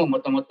オリ語も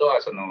もともと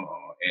は消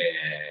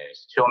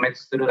滅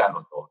するだろ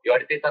うと言わ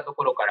れていたと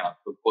ころから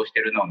復興して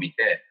いるのを見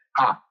て、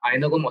アイ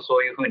ヌ語も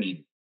そういうふう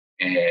に、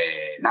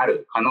な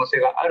る可能性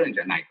があるん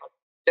じゃないか。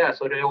じゃあ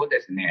それを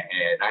ですね、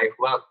ライ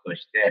フワークと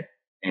して、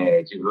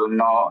自分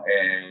の、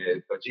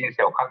人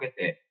生をかけ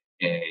て、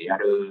や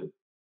る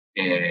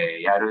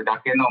だ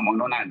けのも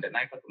のなんじゃ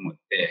ないかと思っ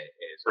て、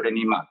それ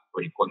に今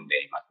取り込ん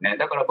でいますね。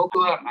だから僕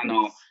は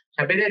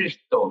喋れる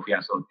人を増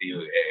やそうとい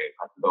う、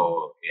活動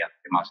をやっ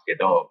てますけ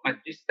ど、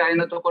実際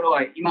のところ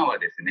は今は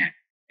ですね、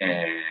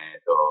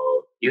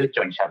悠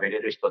長に喋れ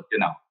る人ってい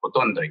うのはほ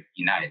とんどい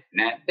ないです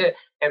ね。で、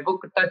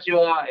僕たち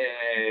は、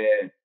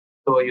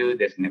そういう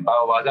ですね、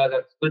場をわざわ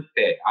ざ作っ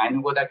て、アイ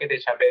ヌ語だけで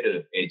喋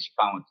る時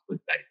間を作っ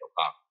たりと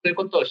か、そういう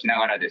ことをしな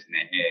がらです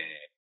ね、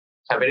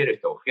喋れる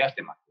人を増やし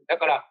てます。だ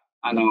から、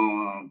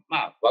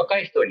若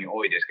い人に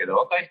多いですけど、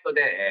若い人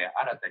で、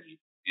新たに、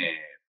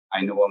ア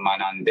イヌ語を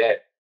学ん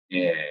で、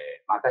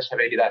また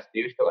喋り出すって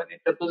いう人が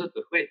ね、ちょっとずつ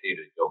増えてい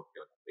る状況だ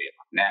と言え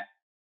ますね。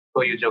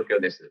そういう状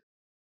況です。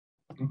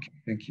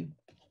Thank you.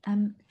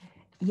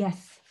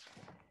 Yes.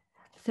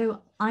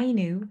 So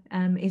Ainu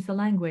is a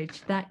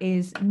language that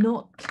is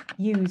not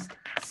used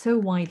so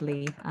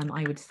widely.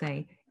 I would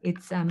say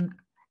it's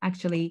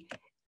actually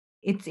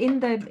it's in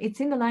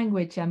the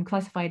language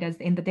classified as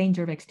in the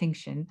danger of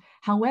extinction.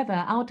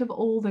 However, out of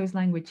all those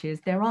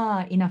languages, there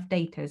are enough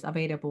data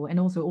available and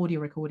also audio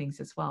recordings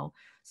as well.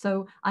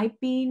 So I've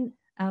been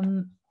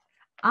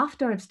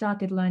after I've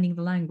started learning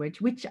the language,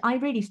 which I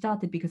really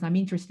started because I'm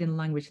interested in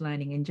language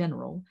learning in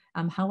general.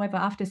 However,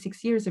 after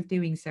 6 years of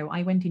doing so,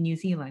 I went to New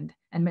Zealand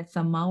and met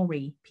some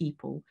Maori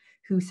people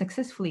who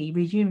successfully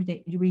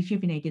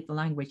rejuvenated the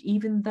language,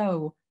 even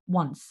though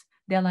once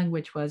their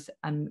language was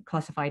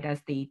classified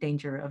as the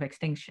danger of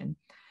extinction.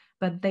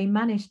 But they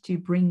managed to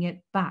bring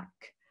it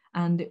back,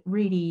 and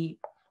really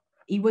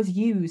it was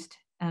used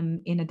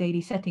in a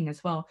daily setting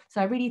as well. So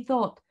I really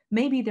thought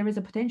maybe there is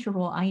a potential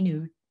for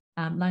Ainu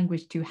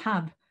language to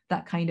have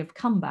that kind of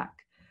comeback.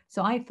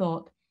 So I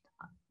thought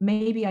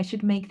maybe I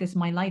should make this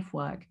my life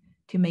work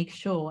to make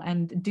sure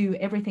and do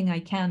everything I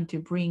can to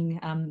bring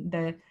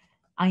the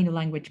Ainu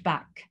language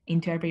back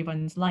into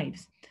everyone's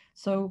lives.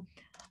 So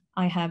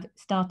I have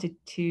started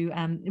to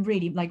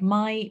really, like,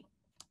 my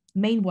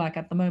main work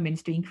at the moment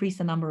is to increase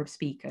the number of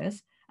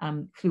speakers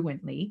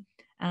fluently.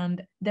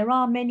 And there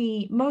are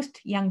most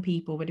young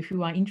people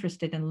who are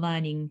interested in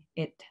learning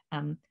it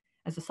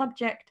as a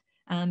subject.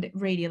 And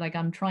really, like,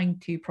 I'm trying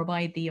to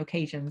provide the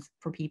occasions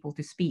for people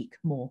to speak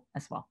more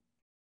as well.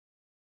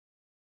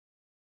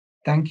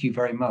 Thank you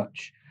very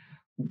much.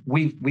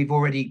 We've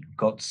already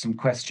got some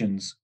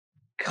questions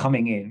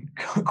coming in,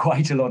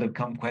 quite a lot of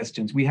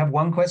questions. We have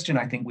one question,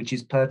 I think, which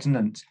is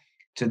pertinent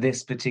to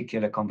this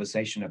particular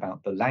conversation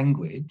about the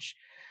language.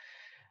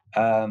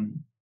 I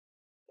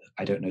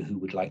don't know who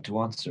would like to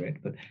answer it,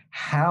 but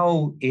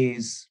how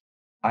is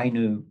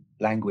Ainu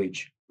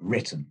language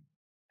written?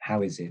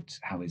 How is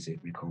it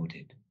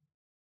recorded?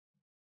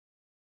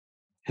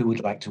 Who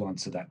would like to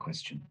answer that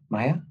question?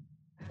 Maya?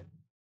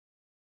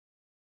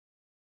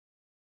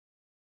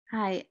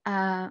 はい。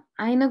ア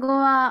イヌ語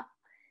は、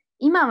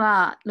今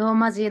はロー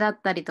マ字だっ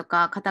たりと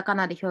か、カタカ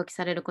ナで表記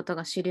されること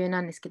が主流な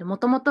んですけど、も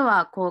ともと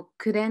はこう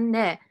口伝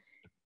で、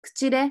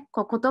口で、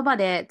こう言葉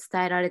で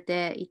伝えられ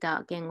てい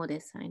た言語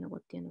です、アイヌ語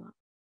っていうのは。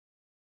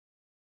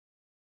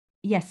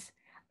Yes,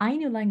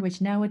 Ainu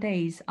language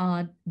nowadays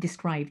are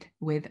described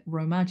with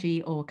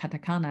Romaji or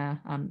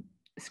Katakana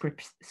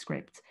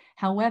scripts.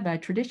 However,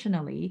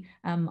 traditionally,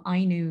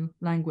 Ainu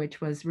language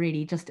was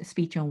really just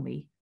speech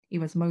only. It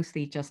was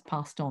mostly just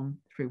passed on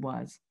through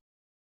words.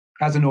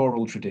 As an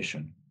oral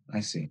tradition. I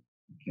see.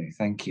 Okay,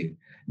 thank you.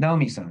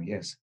 Naomi-san,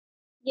 yes.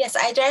 Yes,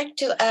 I'd like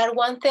to add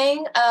one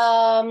thing.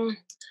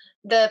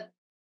 The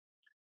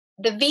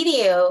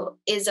video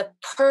is a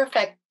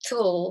perfect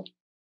tool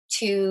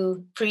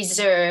to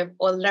preserve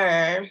or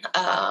learn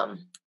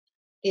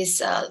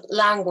these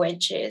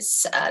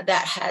languages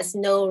that has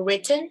no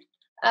written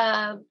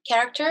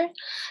character.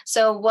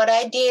 So what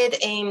I did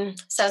in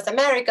South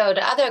America or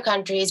the other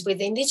countries with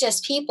indigenous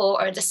people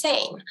are the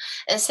same.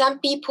 And some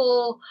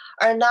people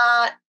are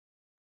not,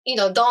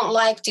 don't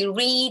like to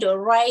read or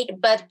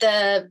write, but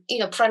the,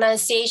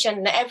 pronunciation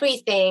and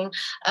everything,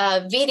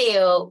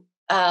 video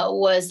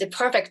was the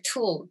perfect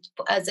tool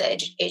as an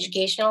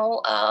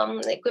educational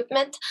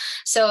equipment.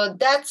 So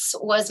that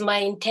was my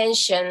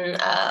intention,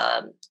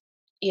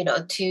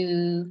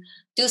 to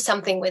do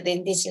something with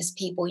indigenous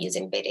people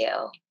using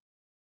video.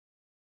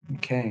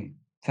 Okay,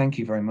 thank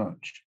you very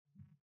much.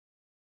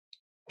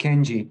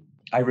 Kenji,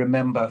 I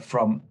remember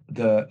from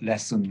the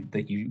lesson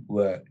that you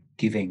were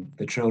giving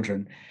the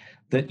children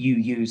that you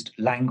used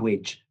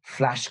language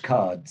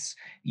flashcards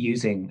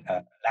using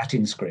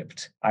Latin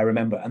script. I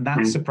remember, and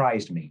that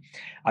surprised me.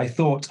 I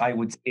thought I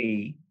would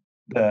see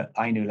the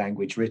Ainu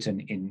language written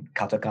in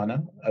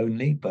katakana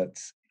only,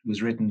 but it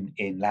was written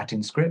in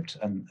Latin script,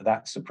 and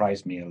that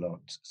surprised me a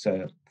lot.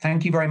 So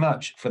thank you very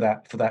much for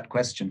that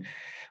question.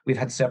 We've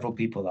had several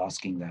people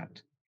asking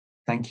that.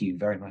 Thank you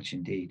very much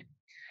indeed.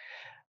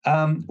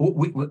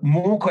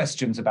 More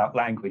questions about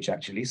language,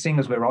 actually. Seeing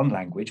as we're on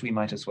language, we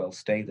might as well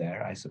stay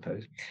there, I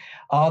suppose.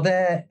 Are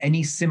there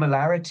any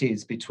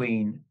similarities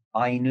between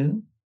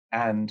Ainu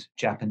and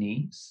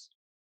Japanese?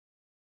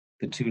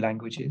 The two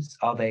languages,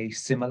 are they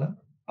similar?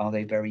 Are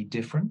they very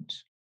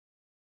different?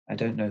 I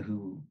don't know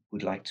who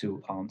would like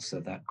to answer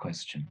that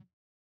question.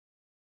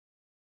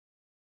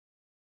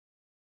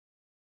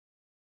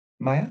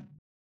 Maya?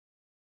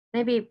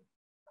 Maybe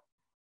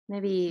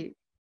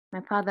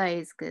my father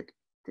is good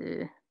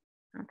to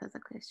answer the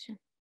question.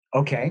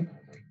 Okay,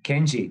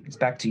 Kenji, it's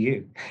back to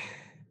you.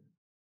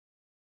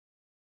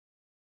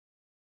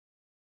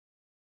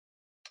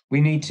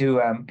 We need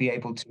to be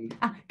able to.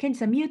 ケンジ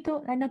さん、ミュー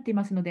トになってい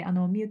ますので、ミ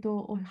ュート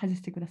を外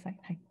してください。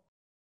はい。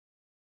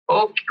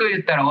大きく言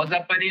ったら大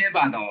雑把に言え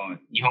ば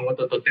日本語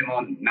ととて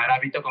も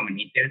並びとかも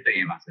似てると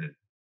言えます。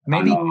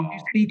Maybe you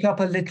speak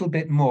up a little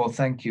bit more.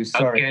 Thank you.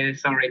 Sorry. Okay,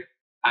 sorry.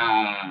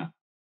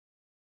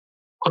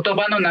 言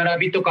葉の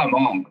並びとかも、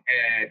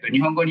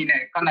日本語に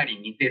ねかなり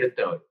似てる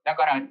と。だ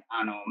から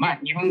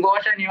日本語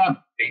話者に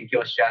は勉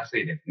強しやす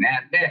いです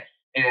ね。で、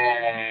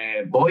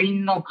母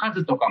音の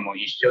数とかも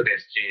一緒で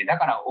すし、だ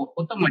から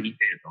音も似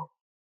てると。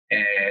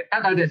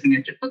ただです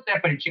ね、ちょっとや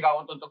っぱり違う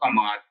音とか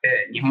もあっ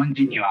て、日本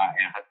人には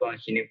発音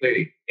しにく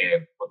い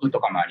音と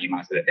かもあり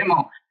ます。で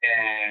も、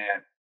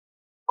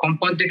根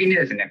本的に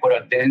ですね、これ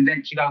は全然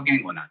違う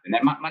言語なんですね。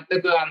全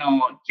く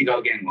違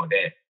う言語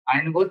で、ア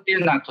イヌ語ってい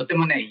うのはとて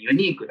もね、ユ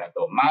ニークだ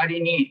と、周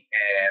りに、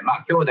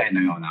兄弟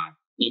のような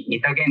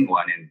似た言語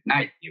はね、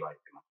ないって言われ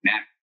てますね。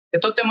で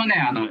とてもね、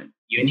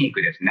ユニー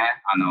クですね。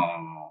あ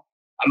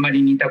んま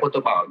り似た言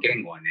葉は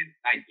言語はね、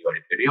ないって言わ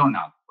れてるよう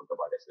な言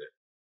葉です。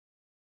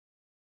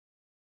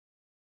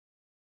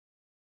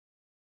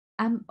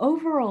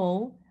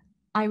Overall,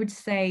 I would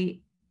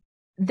say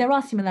there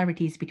are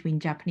similarities between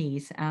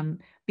Japanese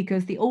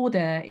because the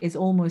order is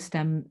almost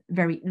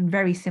very,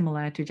 very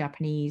similar to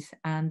Japanese,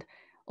 and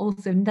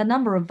also the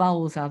number of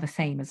vowels are the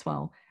same as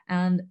well.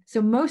 And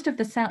so most of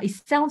the sound, it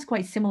sounds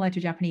quite similar to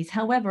Japanese.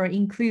 However, it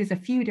includes a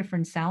few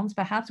different sounds,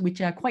 perhaps,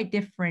 which are quite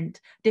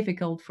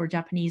difficult for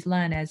Japanese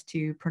learners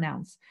to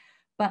pronounce.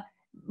 But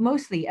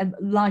mostly,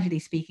 largely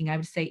speaking, I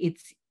would say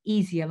it's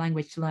easier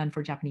language to learn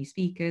for Japanese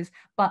speakers.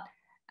 But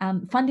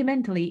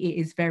fundamentally, it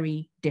is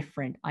very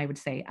different, I would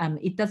say.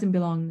 It doesn't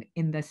belong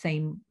in the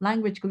same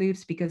language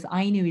groups because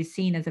Ainu is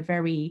seen as a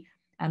very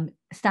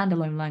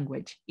standalone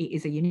language. It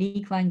is a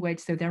unique language,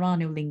 so there are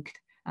no linked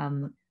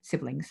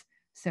siblings.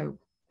 So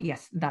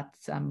yes,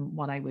 that's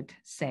what I would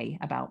say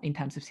about in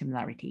terms of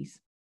similarities.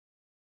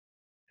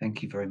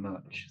 Thank you very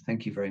much.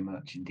 Thank you very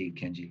much indeed,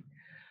 Kenji.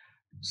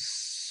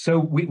 So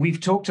we've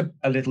talked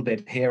a little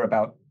bit here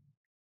about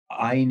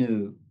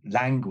Ainu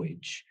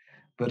language,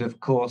 but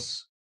of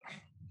course,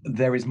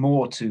 there is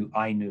more to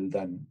Ainu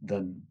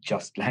than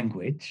just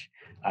language,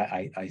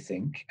 I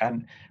think.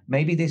 And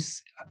maybe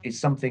this is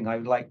something I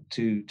would like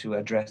to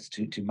address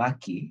to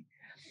Maki,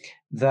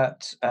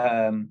 that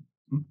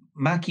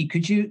Maki,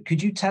 could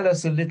you tell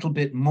us a little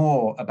bit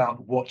more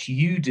about what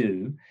you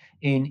do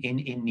in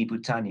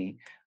Nibutani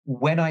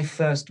when I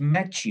first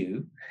met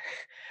you,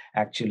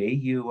 actually,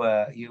 you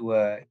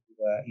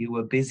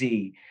were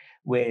busy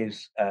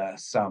with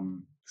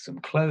some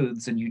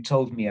clothes, and you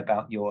told me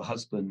about your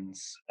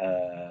husband's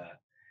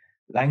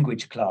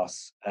language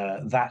class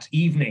that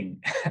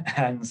evening.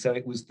 And so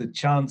it was the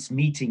chance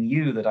meeting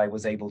you that I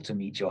was able to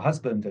meet your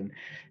husband,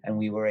 and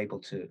we were able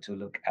to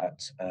look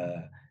at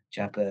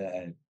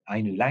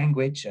Ainu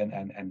language and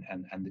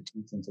the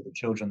teaching to the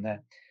children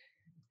there.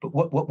 But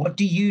what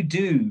do you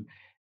do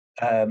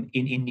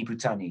in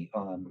Nibutani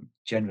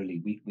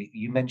generally?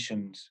 You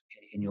mentioned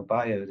in your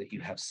bio that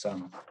you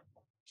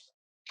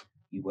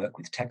work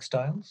with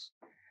textiles,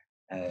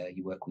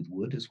 you work with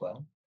wood as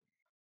well.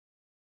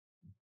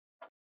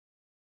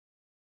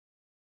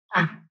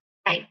 あ、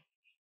はい。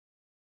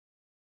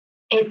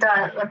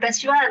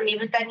私はニ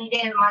ブタニ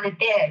で生まれ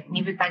て、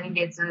ニブタニ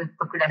でずっ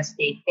と暮らし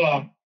てい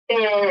て、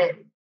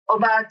で、お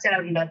ばあち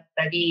ゃんだっ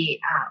たり、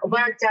おば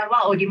あちゃん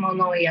は織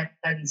物をやっ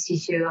たり、刺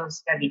繍を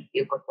したりって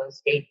いうことを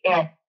してい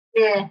て、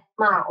で、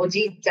お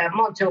じいちゃん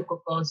も彫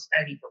刻をし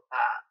たりとか、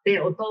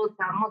で、お父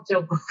さんも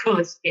彫刻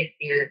をしてっ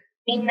ていう、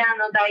みんな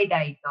代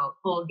々と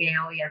工芸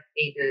をやっ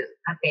ている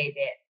家庭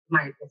で生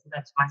まれて育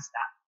ちまし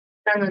た。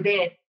なの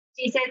で、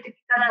小さい時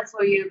から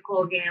そういう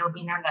工芸を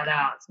見なが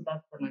ら育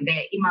ったの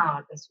で、今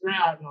私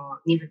は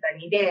ニブタ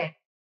ニで、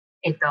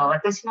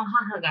私の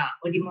母が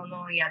織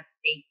物をやっ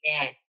てい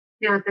て、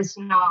で、私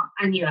の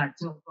兄は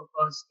彫刻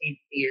をしてっ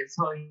ていう、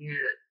そういう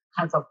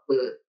家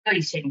族と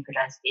一緒に暮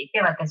らしていて、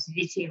私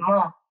自身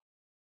も、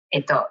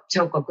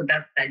彫刻だ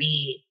った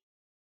り、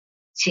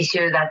刺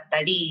繍だっ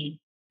た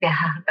り、で、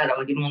母から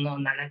織物を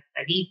習っ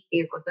たりって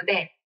いうこと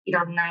で、い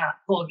ろん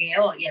な工芸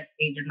をやっ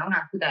ているの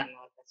が普段の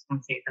私の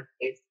生活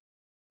です。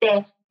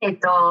で、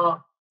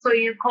そう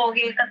いう工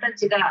芸家た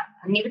ちが、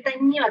ニブタ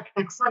ニには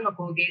たくさんの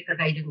工芸家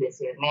がいるんで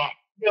すよね。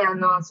で、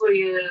そう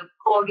いう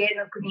工芸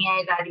の組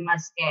合がありま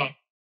して、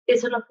で、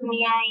その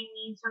組合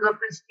に所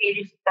属してい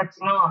る人た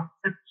ちの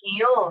作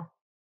品を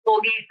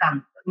工芸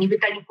館、ニブ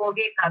タニ工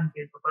芸館と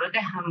いうところ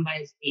で販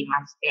売してい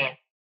まし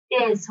て、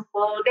で、そ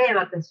こで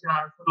私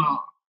はそ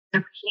の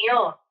作品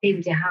を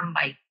展示販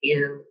売って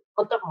いう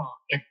ことも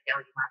やってお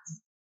りま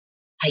す。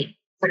はい。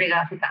それ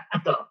があ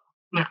と、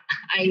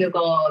アイヌ語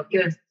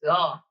教室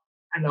を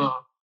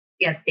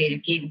やってい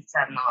るキン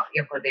さんの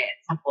横で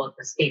サポー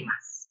トしていま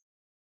す。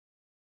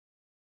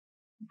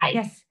はい。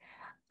Yes,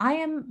 I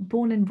am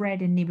born and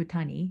bred in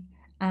Nibutani,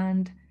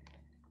 and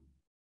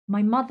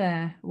my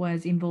mother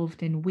was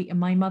involved in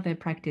my mother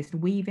practiced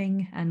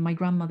weaving, and my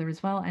grandmother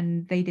as well,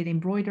 and they did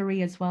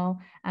embroidery as well.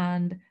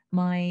 And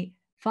my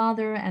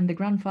father and the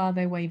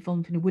grandfather were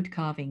involved in wood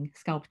carving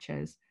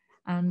sculptures.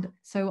 And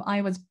so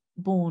I was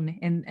born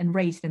and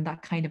raised in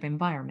that kind of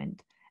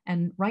environment.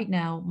 And right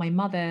now, my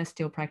mother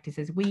still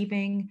practices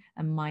weaving,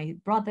 and my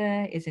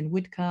brother is in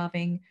wood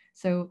carving.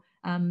 So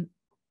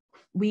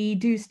we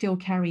do still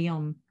carry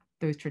on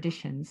those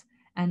traditions.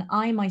 And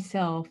I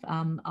myself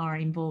are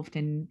involved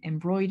in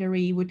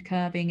embroidery, wood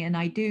carving, and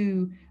I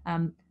do,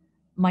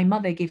 my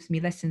mother gives me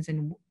lessons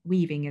in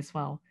weaving as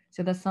well.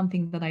 So that's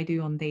something that I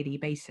do on a daily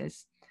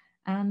basis.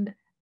 And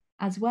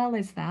as well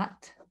as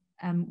that,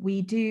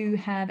 we do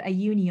have a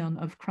union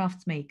of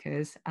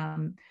craftsmakers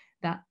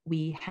that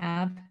we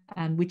have,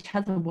 and which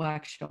has a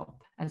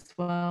workshop as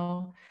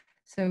well.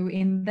 So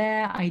in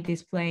there, I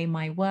display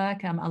my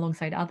work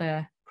alongside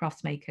other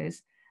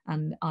craftsmakers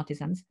and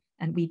artisans,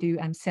 and we do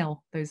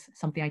sell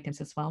some of the items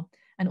as well.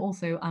 And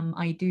also,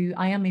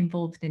 I am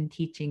involved in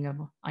teaching of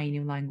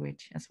Ainu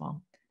language as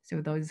well.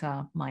 So those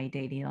are my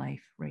daily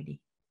life,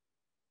 really.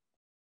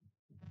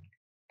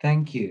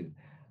 Thank you.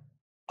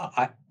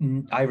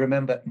 I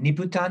remember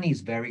Nibutani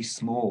is very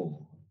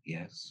small,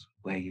 yes,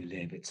 where you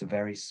live. It's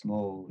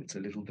a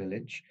little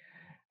village.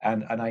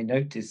 And I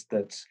noticed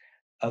that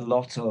a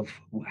lot of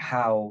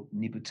how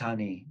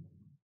Nibutani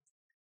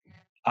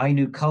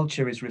Ainu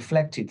culture is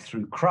reflected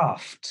through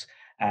craft,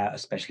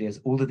 especially as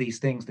all of these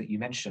things that you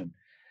mentioned.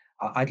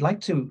 I'd like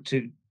to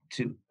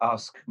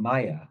ask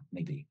Maya,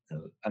 maybe.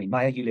 I mean,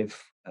 Maya, you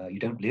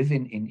don't live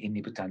in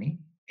Nibutani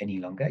any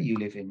longer. You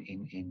live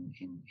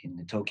in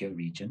the Tokyo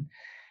region.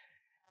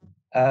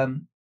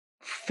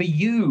 For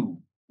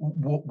you,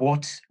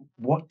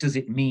 what does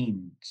it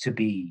mean to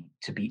be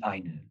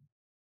Ainu?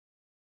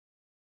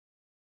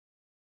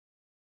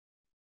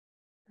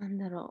 なん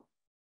だろ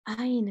う、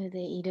アイヌで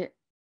いる。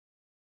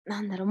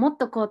なんだろう、もっ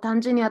とこう単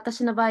純に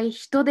私の場合、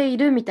人でい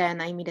るみたい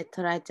な意味で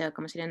捉えちゃう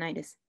かもしれない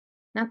です。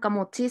なんか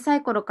もう小さ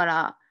い頃か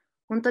ら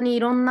本当にい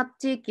ろんな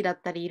地域だ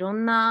ったり、いろ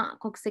んな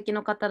国籍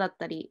の方だっ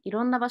たり、い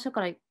ろんな場所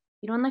からい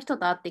ろんな人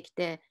と会ってき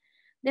て、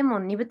でも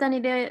ニブタ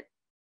ニで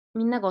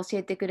みんなが教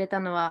えてくれた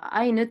のは、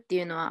アイヌって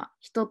いうのは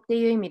人って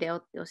いう意味だよ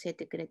って教え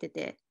てくれて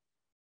て、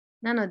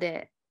なの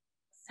で、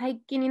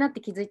最近になっ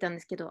て気づいたんで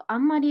すけど、あ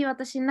んまり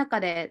私の中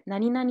で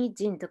何々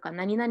人とか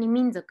何々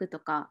民族と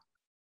か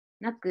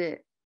な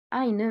く、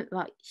アイヌ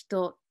は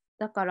人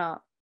だか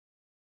ら、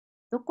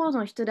どこ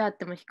の人であっ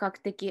ても比較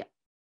的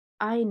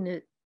アイ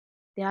ヌ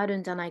である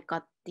んじゃないか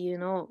っていう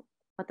のを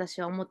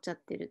私は思っちゃっ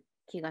てる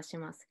気がし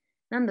ます。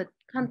なんだ、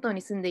関東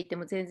に住んでいて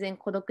も全然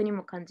孤独に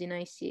も感じな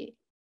いし、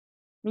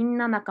みん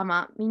な仲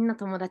間、みんな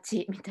友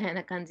達みたい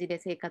な感じで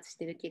生活し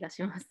てる気が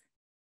します。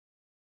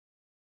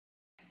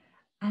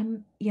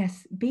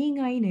Yes, being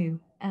Ainu,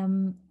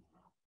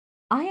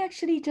 I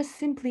actually just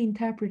simply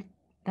interpret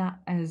that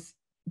as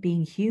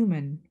being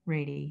human,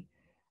 really,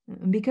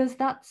 because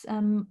that's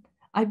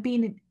I've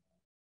been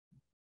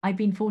I've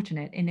been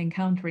fortunate in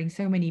encountering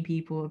so many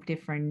people of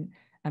different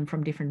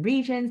from different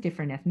regions,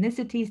 different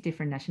ethnicities,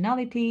 different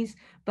nationalities.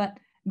 But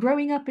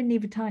growing up in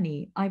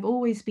Nibutani, I've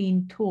always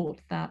been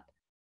taught that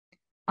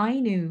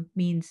Ainu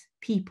means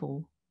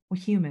people or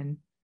human.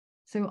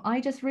 So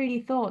I just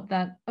really thought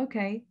that,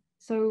 okay,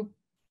 so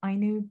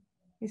Ainu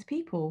is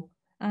people.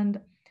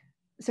 And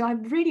so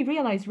I've really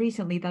realized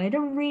recently that I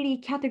don't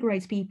really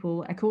categorize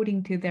people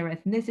according to their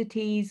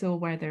ethnicities or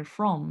where they're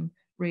from,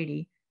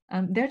 really.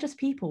 They're just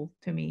people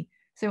to me.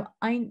 So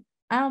I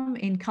am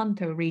in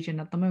Kanto region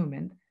at the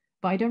moment,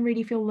 but I don't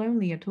really feel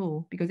lonely at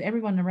all because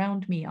everyone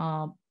around me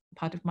are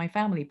part of my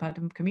family, part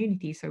of the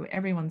community. So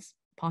everyone's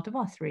part of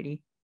us,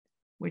 really.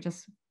 We're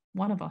just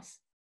one of us.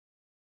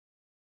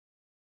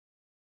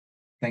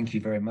 Thank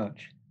you very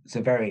much. It's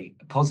a very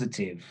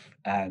positive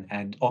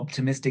and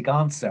optimistic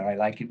answer. I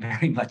like it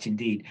very much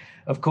indeed.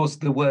 Of course,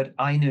 the word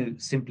Ainu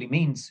simply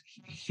means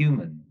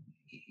human.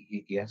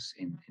 Yes,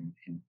 in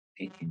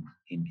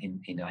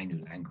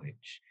Ainu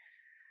language.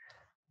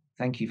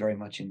 Thank you very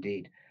much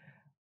indeed.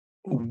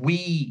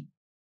 We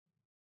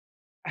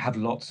have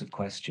lots of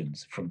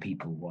questions from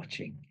people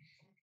watching.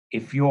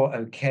 If you're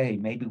okay,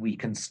 maybe we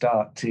can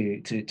start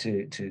to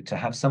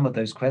have some of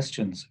those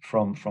questions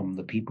from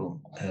the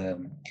people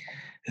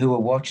who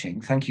are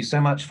watching. Thank you so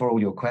much for all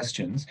your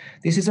questions.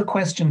 This is a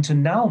question to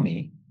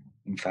Naomi,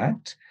 in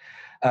fact.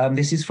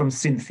 This is from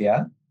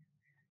Cynthia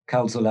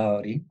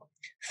Calzolauri.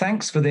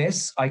 Thanks for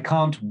this. I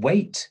can't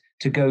wait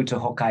to go to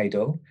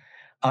Hokkaido.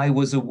 I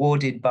was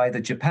awarded by the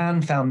Japan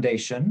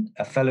Foundation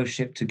a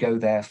fellowship to go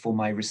there for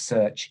my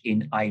research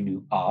in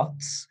Ainu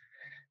arts.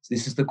 So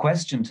this is the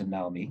question to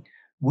Naomi.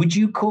 Would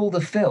you call the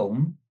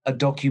film a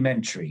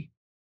documentary?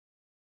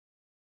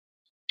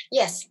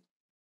 Yes.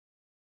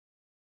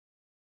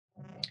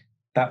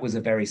 That was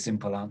a very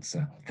simple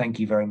answer. Thank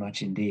you very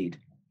much indeed.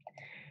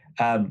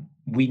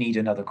 We need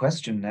another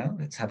question now.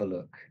 Let's have a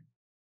look.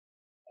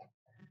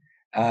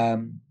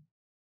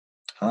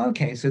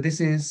 Okay, so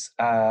this is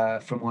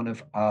from one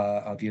of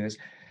our viewers.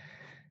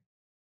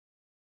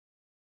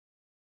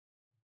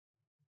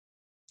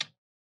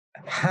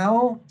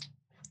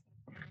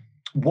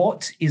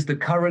 What is the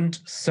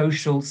current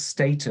social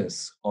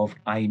status of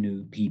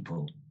Ainu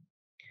people?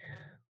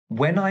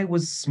 When I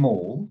was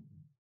small,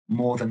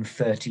 more than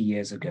 30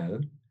 years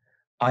ago,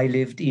 I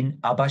lived in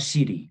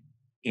Abashiri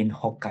in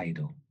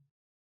Hokkaido.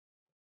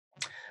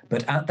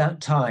 But at that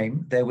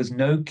time, there was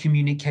no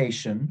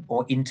communication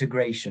or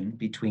integration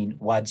between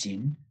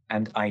Wajin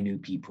and Ainu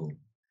people.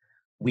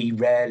 We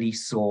rarely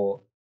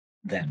saw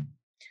them.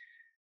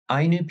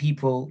 Ainu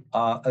people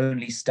are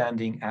only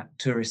standing at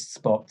tourist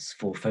spots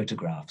for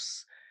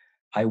photographs.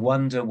 I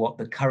wonder what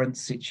the current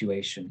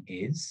situation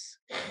is.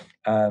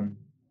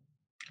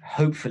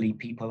 Hopefully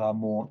people are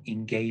more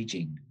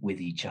engaging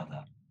with each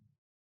other.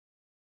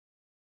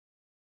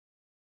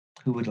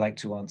 Who would like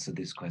to answer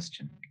this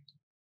question?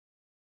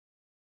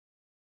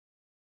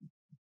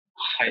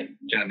 はい、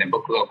じゃあね、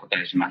僕がお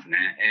答えしますね。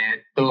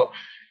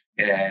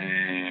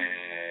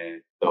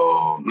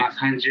まあ、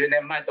30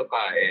年前とか、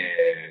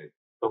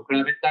と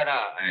比べた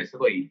ら、す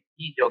ごい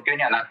いい状況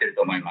にはなってる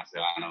と思います。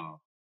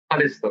差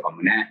別とか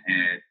もね、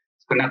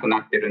少なくな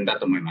ってるんだ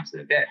と思いま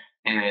す。で、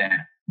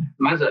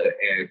まず、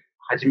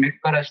初め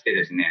からして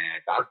です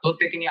ね、圧倒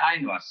的にア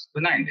イヌは少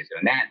ないんです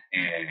よね。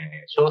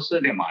少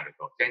数でもある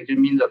と。先住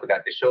民族だ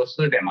って少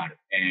数でもある。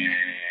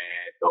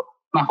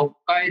まあ、北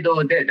海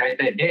道でだい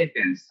たい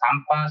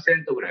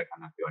 0.3% ぐらいか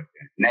なって言われて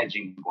るんですね、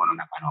人口の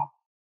中の。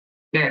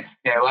で、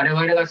我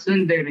々が住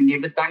んでいる二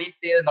部谷っ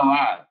ていうの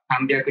は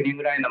300人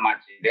ぐらいの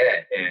町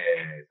で、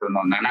そ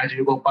の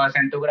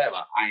 75% ぐらい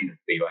はアイヌっ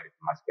て言われて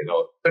ますけ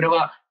ど、それ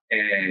は、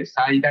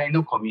最大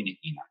のコミュニ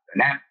ティなんです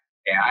よね。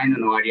アイヌ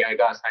の割合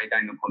が最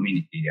大のコミュ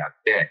ニティであっ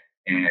て、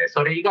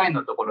それ以外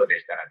のところで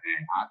したらね、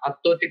圧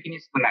倒的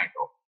に少ない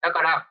と。だ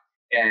から、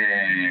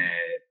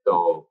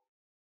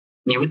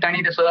二部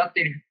谷で育っ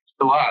ている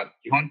人は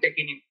基本的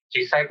に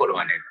小さい頃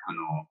はね、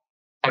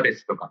差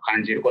別とか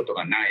感じること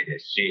がないで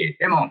すし、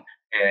でも、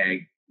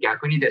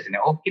逆にですね、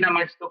大きな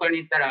町とかに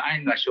行ったらア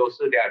イヌは少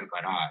数である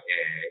から、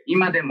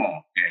今で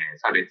も、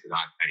差別が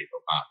あったりと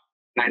か、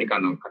何か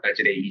の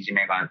形でいじ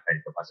めがあった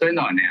りとか、そういう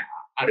のはね、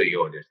ある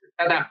ようです。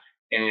ただ、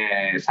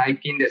最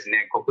近です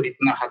ね、国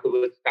立の博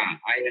物館、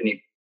アイヌ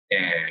に、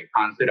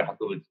関する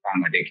博物館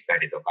ができた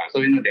りとか、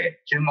そういうの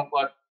で注目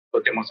は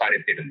とてもさ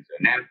れてるんですよ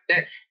ね。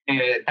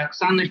で、たく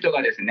さんの人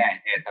がです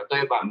ね、例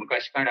えば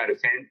昔からある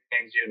先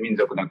住民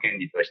族の権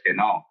利として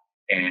の、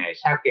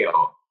鮭を、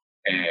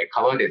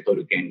川で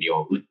取る権利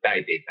を訴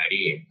えていた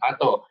り、あ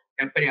と、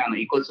やっぱり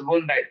遺骨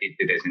問題って言っ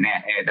てです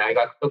ね、大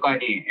学とか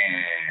に、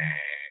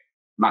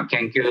まあ、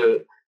研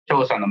究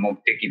調査の目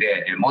的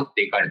で持っ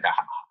ていかれた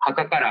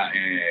墓から、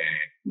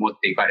持っ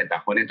ていかれた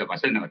骨とか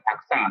そういうのがた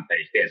くさんあった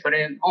りして、そ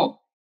れを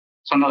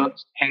その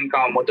変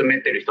換を求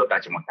めている人た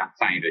ちもたく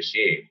さんいる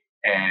し、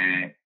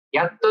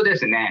やっとで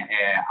すね、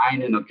アイ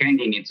ヌの権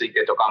利につい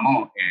てとか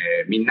も、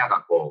みんな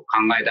がこう考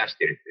え出し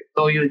ているという、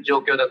そういう状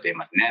況だと言い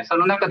ますね。そ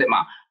の中で、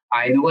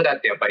アイヌ語だ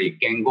ってやっぱり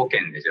言語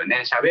圏ですよ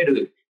ね。喋れ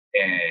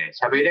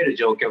る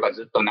状況が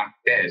ずっとな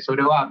くて、そ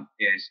れは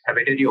喋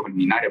れるよう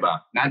になる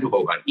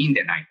方がいいん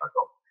でないかと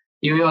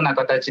いうような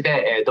形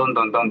で、どん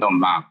どん活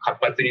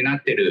発にな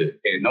ってい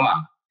るの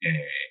は、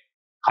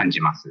感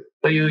じます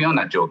というよう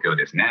な状況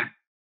ですね。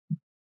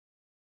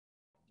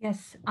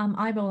Yes,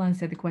 I will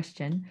answer the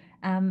question.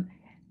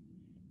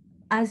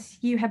 As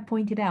you have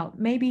pointed out,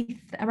 maybe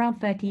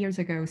around 30 years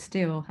ago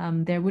still,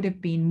 there would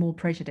have been more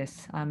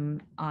prejudice,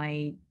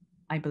 I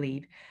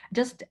believe.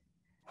 Just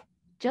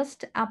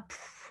up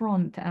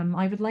front,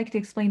 I would like to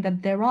explain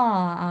that there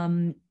are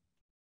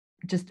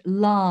just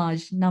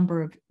large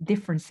number of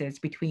differences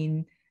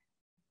between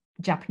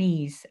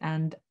Japanese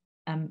and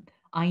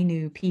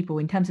Ainu people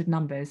in terms of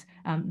numbers,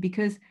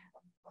 because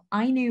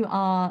Ainu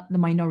are the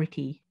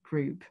minority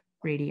group,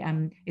 really.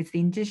 It's the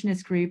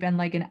indigenous group, and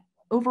like an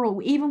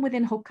overall, even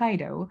within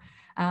Hokkaido,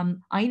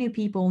 Ainu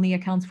people only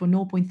accounts for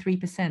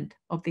 0.3%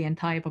 of the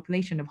entire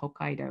population of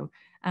Hokkaido.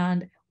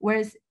 And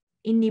whereas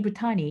in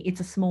Nibutani,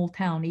 it's a small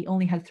town, it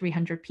only has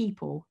 300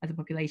 people as a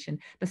population,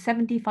 but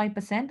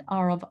 75%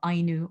 are of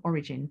Ainu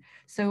origin.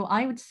 So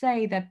I would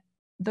say that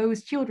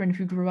those children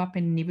who grew up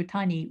in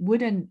Nibutani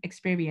wouldn't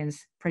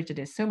experience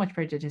so much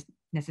prejudice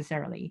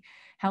necessarily.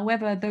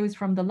 However, those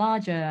from the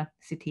larger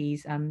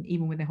cities,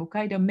 even within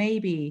Hokkaido,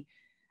 maybe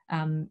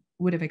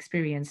would have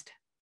experienced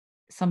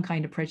some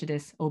kind of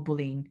prejudice or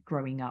bullying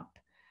growing up.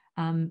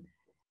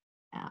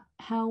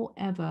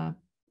 However,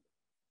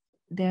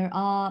 the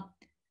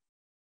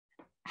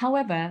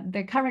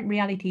current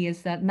reality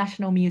is that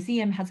National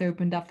Museum has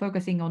opened up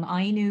focusing on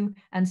Ainu,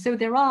 and so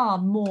there are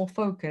more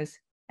focus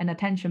and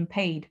attention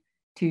paid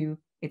to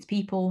its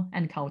people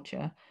and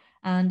culture.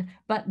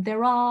 But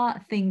there are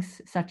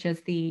things such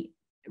as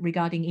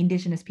regarding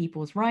indigenous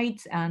people's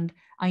rights, and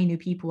Ainu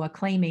people are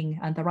claiming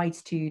the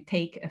rights to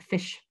take a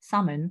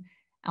salmon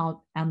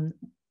out,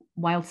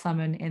 wild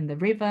salmon in the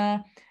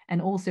river,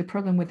 and also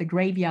problem with the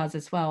graveyards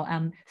as well.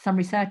 Some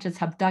researchers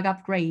have dug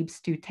up graves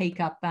to take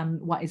up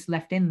what is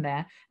left in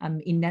there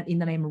in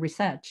the name of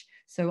research.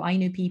 So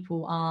Ainu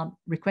people are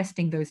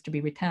requesting those to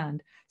be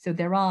returned. So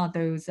there are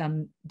those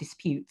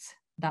disputes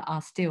that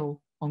are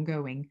still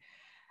ongoing.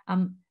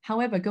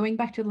 However, going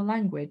back to the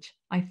language,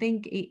 I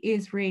think it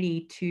is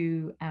really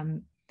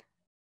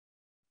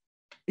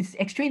it's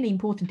extremely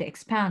important to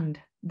expand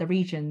the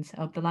regions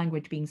of the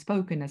language being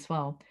spoken as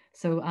well.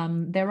 So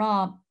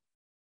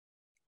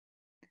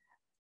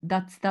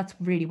that's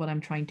really what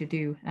I'm trying to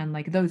do. And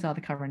like those are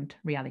the current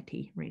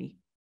reality, really.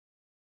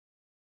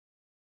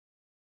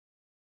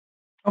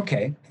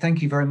 Okay,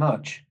 thank you very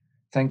much.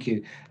 Thank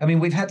you. I mean,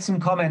 we've had some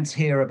comments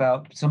here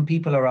about, some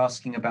people are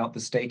asking about the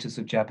status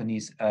of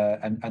Japanese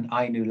and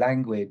Ainu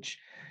language.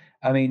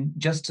 I mean,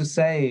 just to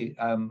say,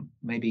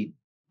 maybe,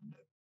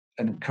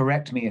 and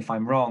correct me if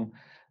I'm wrong,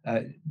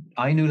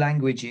 Ainu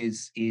language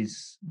is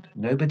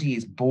nobody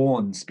is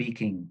born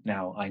speaking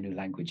now Ainu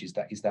language. Is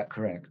that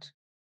correct?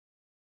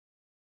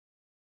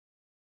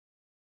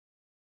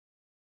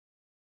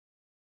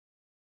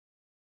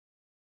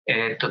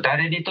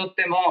 誰にとっ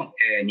ても、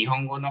日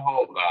本語の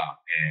方が、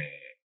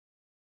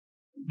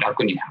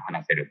楽に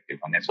話せるっていう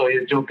かね、そう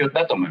いう状況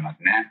だと思いま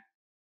すね。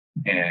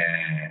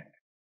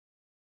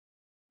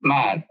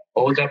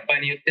大雑把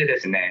に言ってで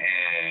す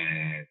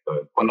ね、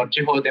この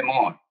地方で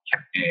も、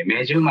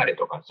明治生まれ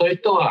とか、そういう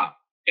人は、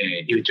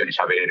流暢に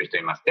喋れる人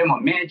います。で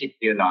も、明治っ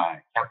ていうのは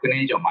100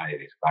年以上前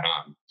ですか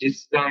ら、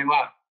実際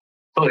は、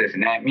そうです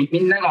ね、み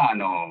んなが、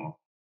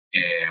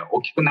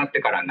大きくなっ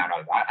てから習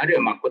う、あるい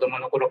は子供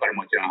の頃から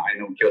もちろんアイ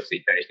ヌ語教室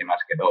行ったりしてま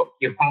すけど、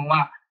基本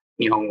は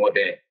日本語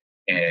で、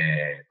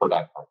育っ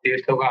たっていう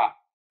人が、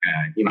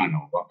今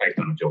の若い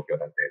人の状況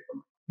だったと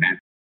思いますね。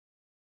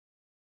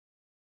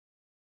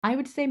I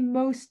would say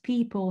most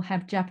people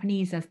have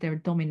Japanese as their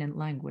dominant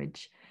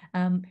language.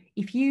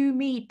 If you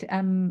meet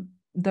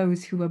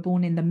those who were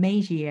born in the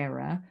Meiji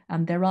era,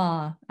 there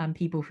are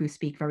people who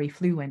speak very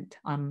fluent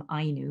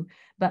Ainu,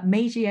 but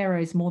Meiji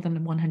era is more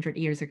than 100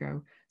 years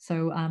ago.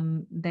 So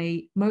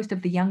most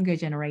of the younger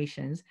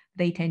generations,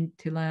 they tend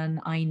to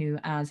learn Ainu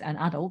as an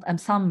adult,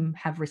 and some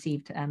have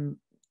received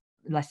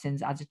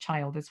lessons as a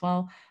child as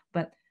well,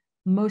 but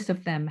most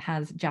of them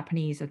has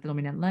Japanese as the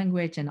dominant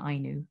language and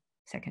Ainu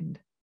second.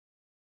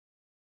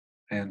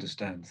 I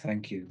understand.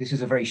 Thank you. This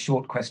is a very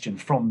short question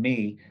from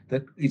me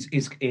that is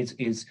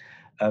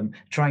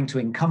trying to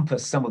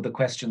encompass some of the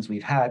questions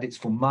we've had. It's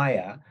for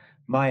Maya.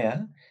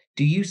 Maya,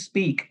 do you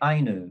speak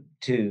Ainu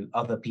to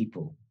other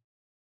people?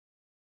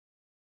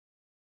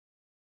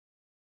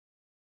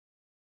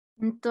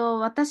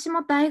 私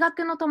も大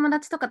学の友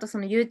達とかとそ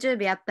の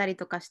YouTube やったり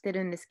とかして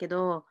るんですけ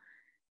ど、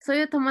そう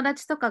いう友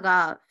達とか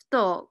がふ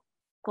と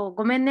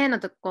ごめんねの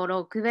ところ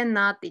をくべん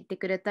なって言って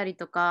くれたり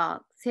と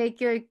か、性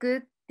教育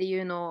って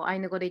いうのをアイ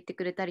ヌ語で言って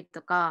くれたり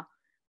とか、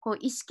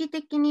意識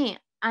的に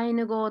アイ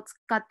ヌ語を使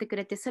ってく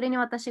れて、それに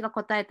私が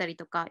答えたり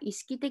とか、意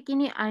識的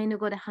にアイヌ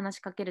語で話し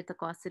かけると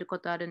かはするこ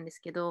とあるんです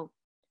けど、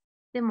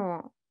で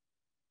も、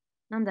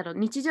なんだろう、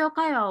日常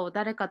会話を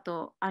誰か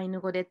とアイヌ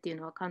語でっていう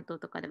のは関東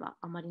とかでは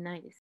あまりな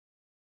いです。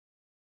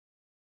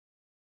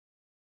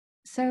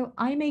So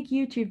I make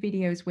YouTube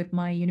videos with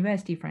my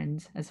university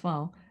friends as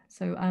well.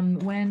 So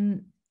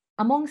when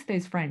amongst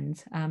those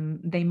friends,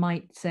 they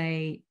might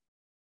say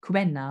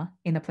kubenna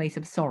in the place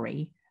of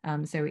sorry.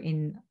 So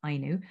in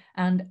Ainu,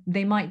 and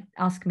they might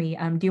ask me,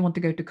 do you want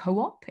to go to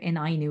co-op in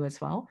Ainu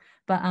as well?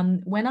 But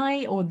when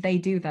I or they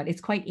do that, it's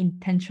quite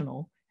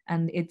intentional,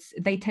 and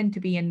they tend to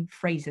be in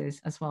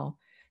phrases as well.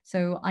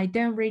 So I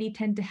don't really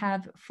tend to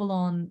have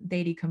full-on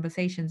daily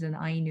conversations in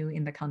Ainu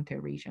in the Kanto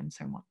region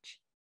so much.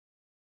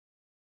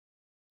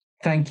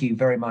 Thank you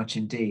very much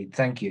indeed.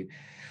 Thank you.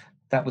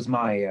 That was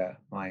my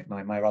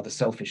my rather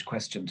selfish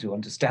question to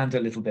understand a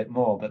little bit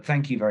more, but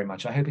thank you very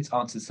much. I hope it's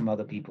answered some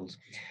other people's.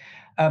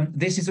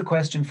 This is a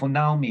question for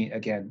Naomi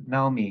again.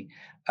 Naomi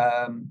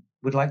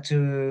would like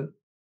to,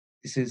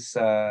 this is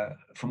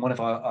from one of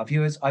our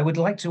viewers. I would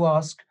like to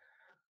ask,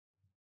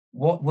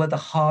 what were the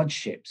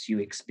hardships you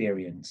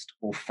experienced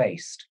or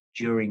faced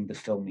during the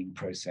filming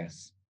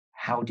process?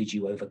 How did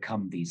you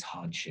overcome these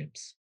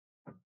hardships?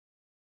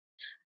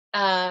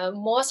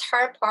 Most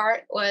hard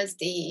part was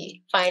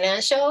the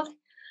financial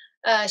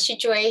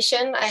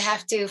situation. I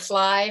have to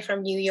fly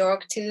from New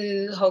York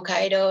to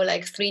Hokkaido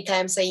like 3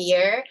 times a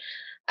year.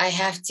 I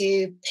have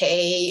to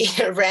pay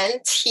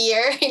rent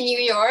here in New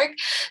York,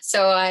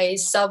 so I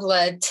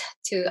sublet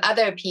to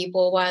other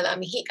people while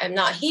I'm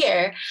not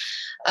here.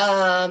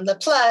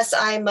 Plus,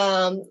 I'm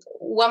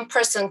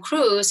one-person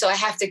crew, so I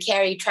have to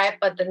carry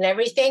tripod and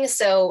everything.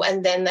 So,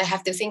 and then I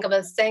have to think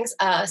about things.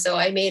 So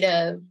I made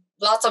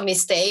lots of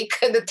mistake.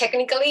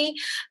 Technically,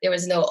 there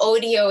was no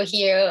audio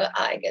here.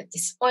 I get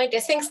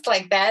disappointed. Things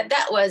like that.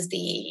 That was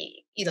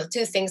the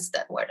 2 things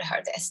that were the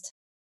hardest.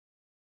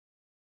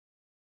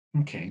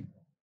 Okay,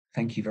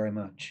 thank you very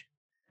much.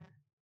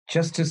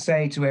 Just to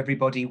say to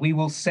everybody, we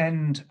will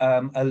send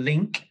a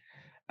link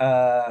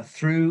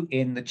through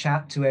in the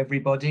chat to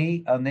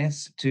everybody on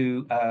this,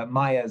 to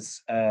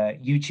Maya's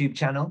YouTube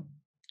channel,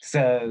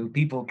 so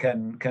people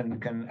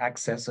can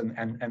access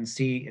and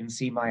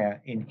see Maya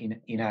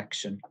in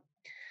action.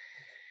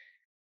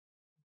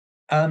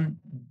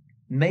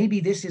 Maybe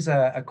this is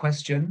a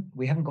question,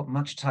 we haven't got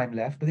much time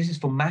left, but this is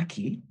for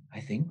Maki, I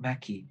think.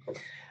 Maki.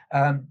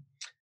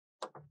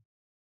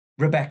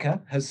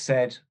 Rebecca has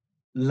said,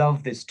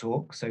 love this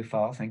talk so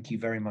far. Thank you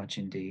very much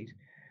indeed.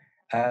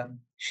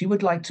 She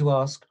would like to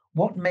ask,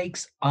 what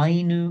makes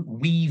Ainu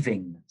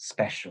weaving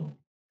special?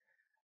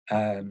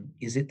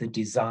 Is it the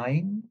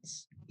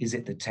designs? Is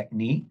it the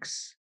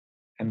techniques?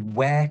 And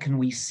where can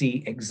we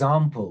see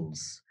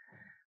examples?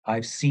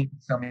 I've seen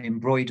some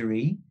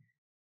embroidery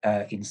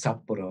in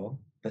Sapporo,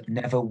 but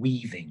never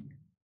weaving.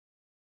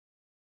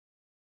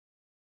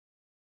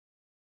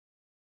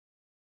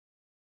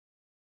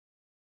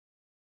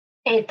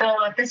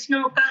 私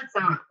のお母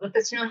さん、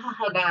私の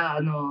母が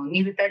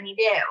二部谷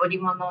で織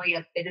物をや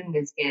ってるん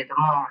ですけれど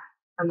も、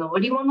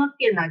織物っ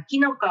ていうのは木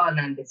の皮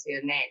なんです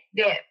よね。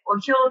で、お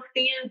ひょうっ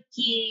ていう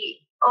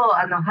木を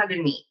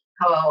春に皮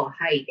を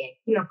剥い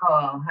で、木の皮を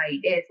剥い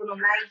で、その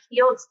内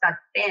皮を使っ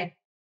て、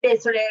で、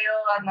それを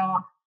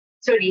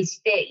処理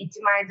して、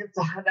1枚ずつ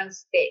剥が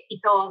して、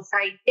糸を裂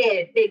い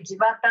て、で、地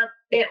旗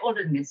で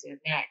織るんですよ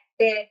ね。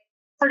で、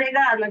それ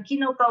が木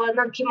の皮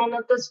の着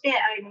物として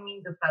アイヌ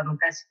民族は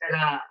昔か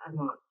ら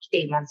着て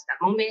いました。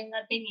木綿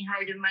が手に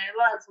入る前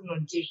はその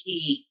樹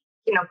皮、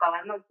木の皮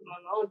の着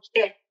物を着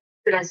て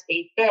暮らして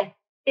いて、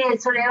で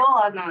それを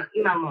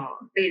今も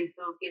伝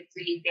統受け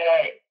継い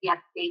でやっ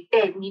てい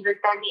て、二部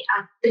谷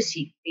アット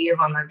シっていう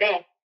もの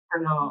で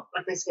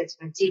私たち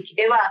の地域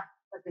では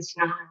私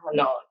の母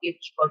のゆ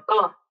き子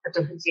とあ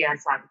と藤谷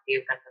さんってい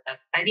う方だっ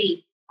た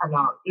り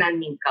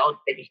何人か織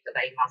ってる人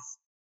がいます。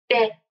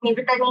で二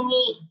部谷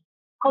に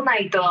来な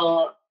い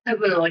と多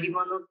分織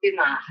物っていう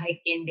のは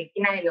拝見で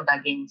きないのが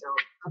現状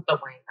かと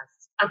思いま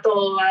す。あ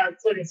とは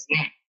そうです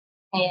ね、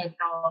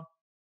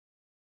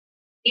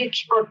ゆ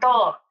き子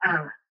と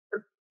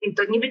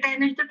二部隊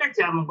の人た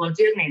ちはもう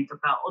50年と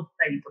か織っ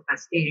たりとか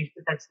している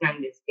人たちな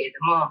んですけれ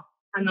ども、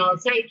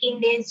最近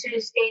練習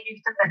している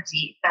人た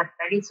ちだっ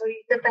たり、そう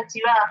いう人た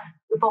ちは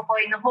ウポポ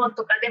イの方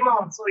とかで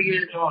もそう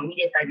いうのを見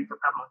れたりと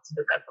かもす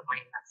るかと思い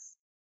ます。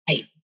は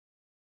い。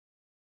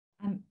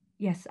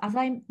Yes, as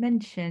I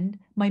mentioned,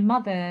 my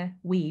mother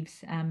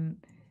weaves,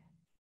 and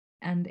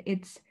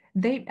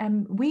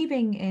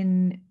weaving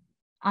in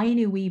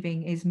Ainu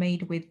weaving is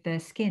made with the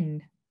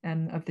skin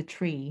of the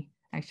tree,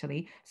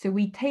 actually. So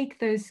we take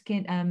those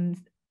skin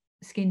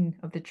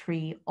of the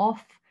tree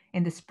off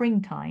in the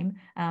springtime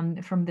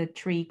from the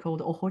tree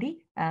called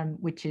ohori,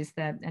 which is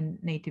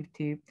native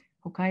to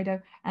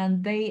Hokkaido,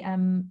 and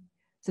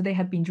so they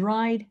have been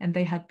dried and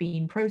they have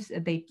been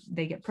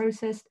they get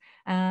processed,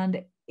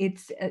 and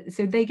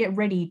so they get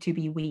ready to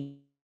be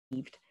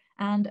weaved,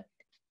 and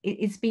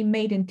it's been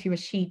made into a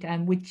sheet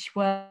which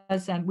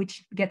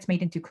gets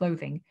made into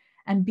clothing,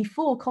 And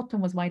before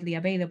cotton was widely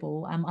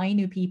available,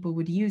 Ainu people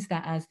would use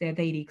that as their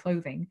daily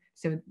clothing.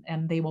 So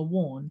they were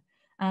worn.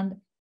 And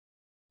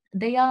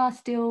they are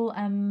still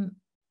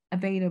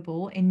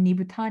available in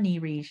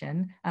Nibutani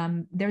region.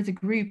 There's a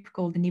group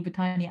called the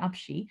Nibutani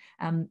Apshi,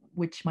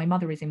 which my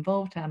mother is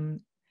involved.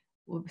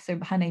 So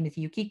her name is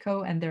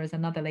Yukiko, and there is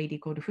another lady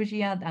called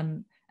Fujiya,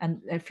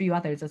 and a few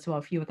others as well,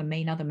 a few of the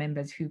main other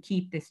members who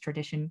keep this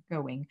tradition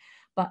going.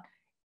 But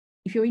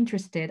if you're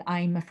interested,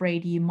 I'm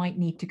afraid you might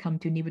need to come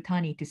to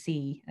Nibutani to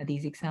see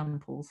these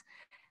examples.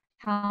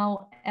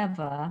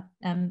 However,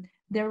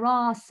 there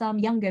are some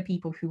younger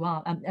people who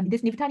are,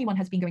 this Nibutani one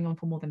has been going on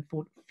for more than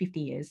 50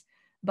 years,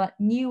 but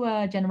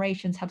newer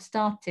generations have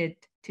started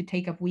to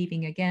take up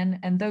weaving again,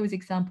 and those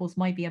examples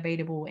might be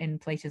available in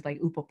places like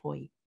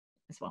Upopoi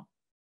as well.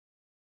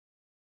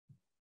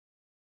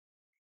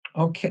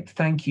 Okay,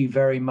 thank you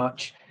very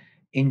much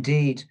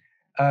indeed.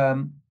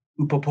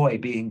 Upopoi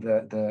being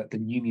the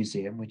new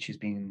museum, which has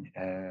been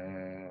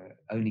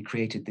only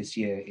created this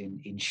year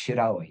in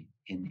Shiraoi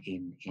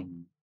in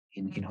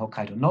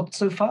Hokkaido, not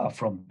so far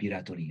from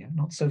Biratori,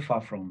 not so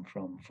far from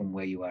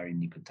where you are in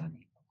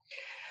Nibutani.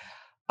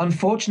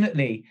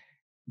 Unfortunately,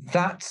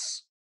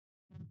 that's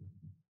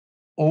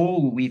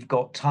all we've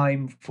got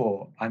time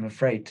for, I'm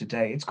afraid,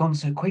 today. It's gone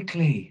so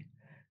quickly.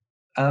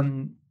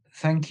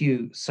 Thank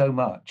you so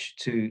much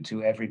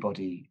to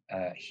everybody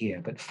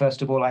here. But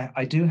first of all,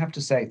 I do have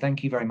to say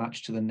thank you very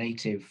much to the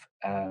Native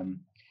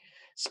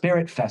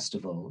Spirit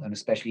Festival, and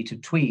especially to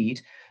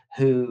Tweed,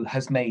 who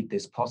has made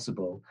this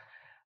possible.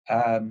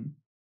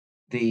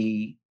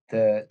 The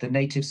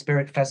Native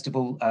Spirit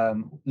Festival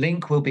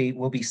link will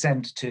be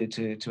sent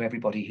to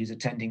everybody who's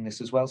attending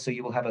this as well. So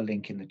you will have a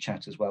link in the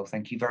chat as well.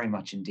 Thank you very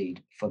much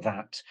indeed for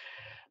that.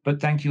 But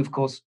thank you, of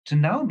course, to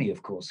Naomi,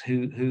 of course,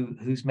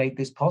 who's made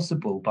this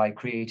possible by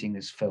creating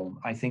this film.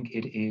 I think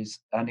it is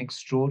an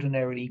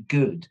extraordinarily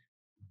good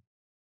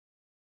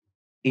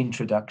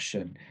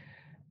introduction.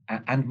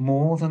 And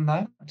more than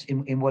that,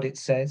 in what it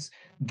says,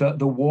 the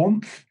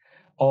warmth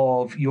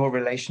of your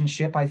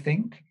relationship, I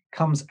think,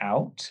 comes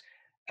out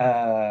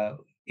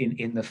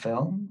in the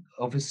film.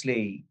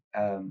 Obviously,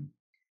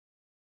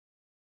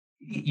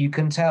 you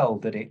can tell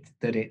that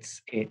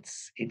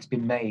it's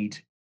been made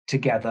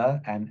together,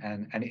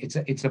 and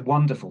it's a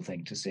wonderful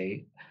thing to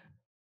see.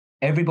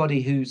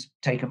 Everybody who's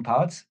taken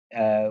part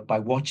by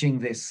watching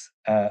this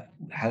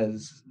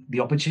has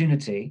the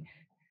opportunity.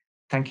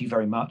 Thank you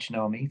very much,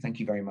 Naomi. Thank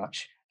you very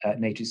much,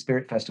 Native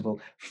Spirit Festival,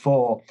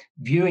 for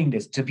view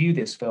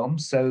this film.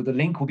 So the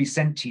link will be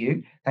sent to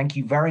you. Thank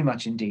you very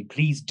much indeed.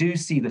 Please do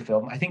see the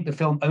film. I think the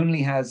film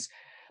only has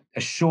a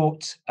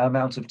short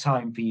amount of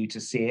time for you to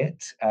see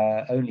it,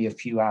 only a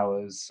few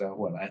hours,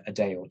 well, a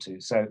day or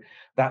two. So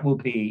that will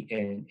be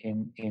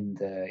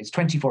it's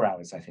 24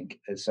 hours, I think.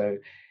 So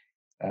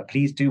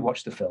please do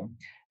watch the film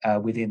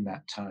within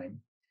that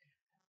time.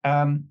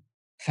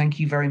 Thank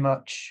you very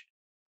much,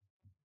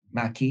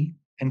 Maki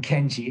and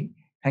Kenji.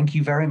 Thank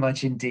you very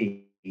much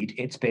indeed.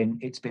 It's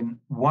been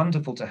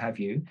wonderful to have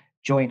you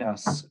join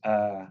us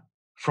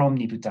from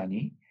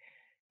Nibutani.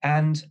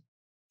 And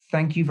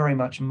thank you very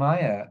much,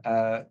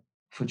 Maya,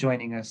 for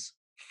joining us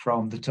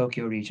from the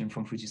Tokyo region,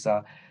 from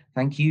Fujisawa.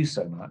 Thank you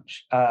so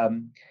much.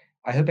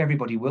 I hope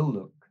everybody will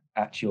look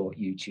at your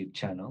YouTube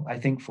channel. I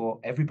think for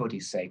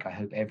everybody's sake, I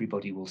hope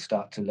everybody will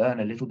start to learn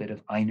a little bit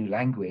of Ainu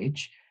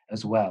language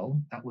as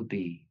well. That would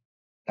be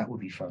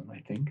fun, I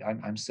think.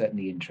 I'm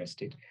certainly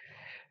interested.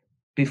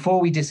 Before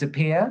we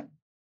disappear,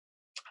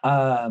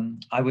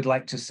 I would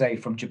like to say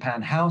from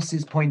Japan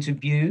House's point of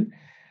view,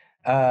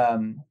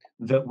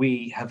 that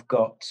we have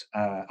got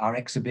our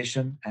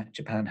exhibition at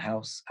Japan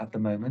House at the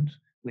moment,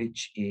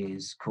 which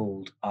is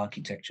called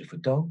Architecture for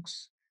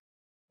Dogs.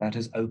 That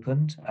has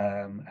opened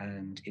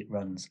and it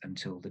runs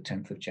until the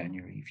 10th of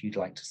January. If you'd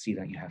like to see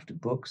that, you have to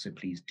book, so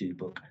please do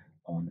book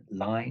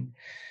online.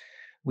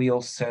 We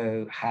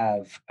also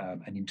have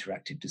an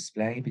interactive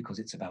display because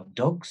it's about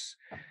dogs.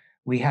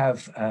 We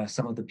have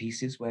some of the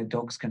pieces where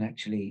dogs can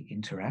actually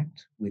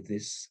interact with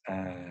this,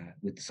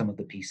 with some of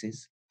the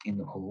pieces in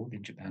the hall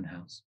in Japan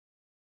House.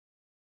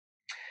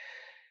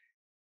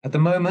 At the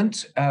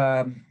moment,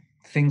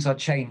 things are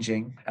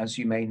changing, as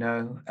you may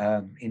know.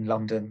 In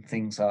London,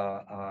 things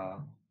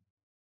are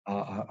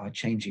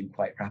changing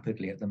quite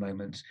rapidly at the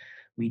moment.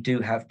 We do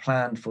have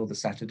planned for the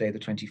Saturday, the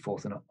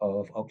 24th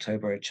of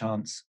October, a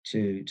chance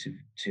to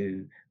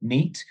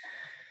meet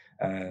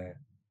a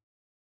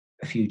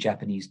few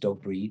Japanese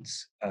dog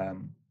breeds.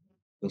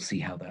 We'll see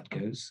how that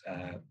goes.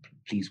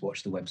 Please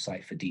watch the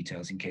website for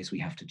details in case we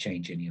have to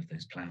change any of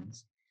those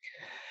plans.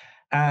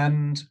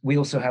 And we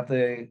also have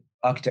the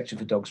Architecture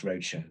for Dogs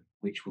Roadshow,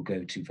 which will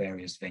go to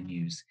various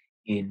venues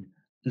in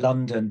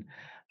London.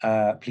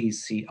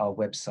 Please see our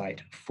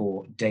website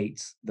for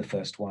dates. The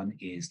first one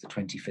is the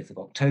 25th of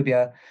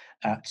October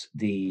at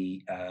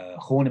the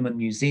Horniman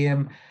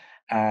Museum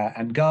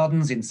and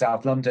Gardens in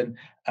South London.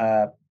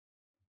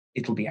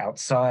 It'll be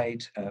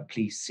outside.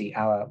 Please see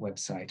our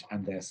website,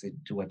 and there's the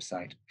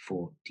website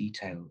for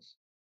details.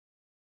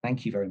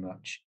 Thank you very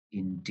much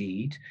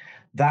indeed.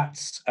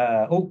 That's,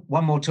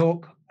 one more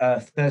talk,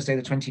 Thursday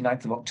the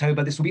 29th of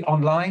October. This will be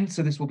online,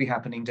 so this will be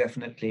happening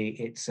definitely.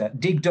 It's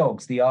Dig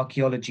Dogs, the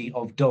Archaeology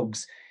of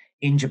Dogs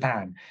in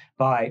Japan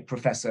by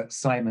Professor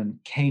Simon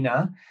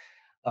Kainer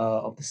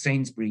of the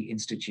Sainsbury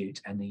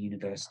Institute and the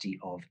University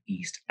of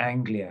East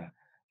Anglia.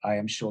 I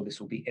am sure this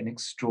will be an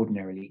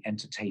extraordinarily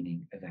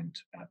entertaining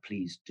event.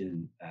 Please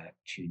do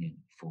tune in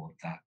for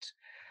that.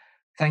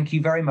 Thank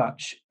you very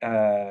much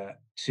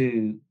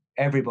to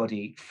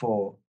everybody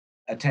for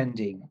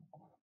attending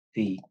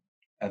the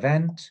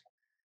event.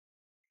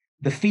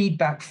 The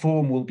feedback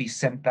form will be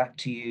sent back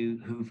to you,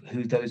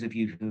 who those of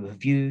you who have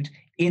viewed.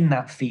 In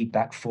that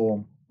feedback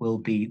form will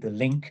be the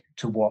link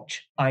to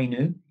watch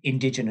Ainu,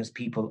 Indigenous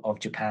People of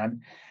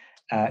Japan.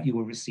 You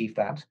will receive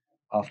that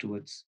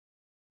afterwards.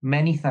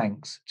 Many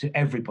thanks to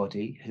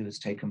everybody who has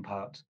taken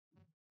part.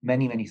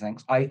 Many, many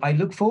thanks. I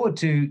look forward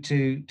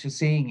to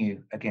seeing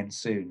you again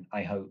soon.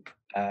 I hope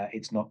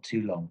it's not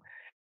too long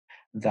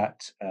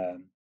that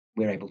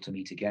we're able to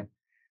meet again.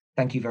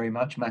 Thank you very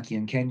much, Maki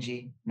and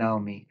Kenji,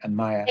 Naomi and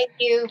Maya. Thank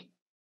you.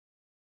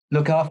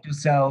 Look after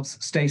yourselves.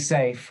 Stay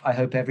safe. I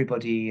hope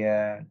everybody,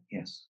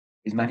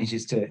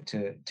 manages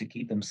to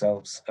keep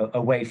themselves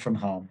away from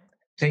harm.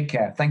 Take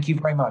care. Thank you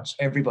very much,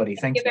 everybody.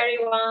 Thank you,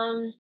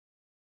 everyone.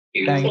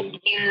 Thank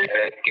you.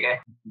 Thank you.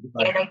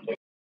 Goodbye.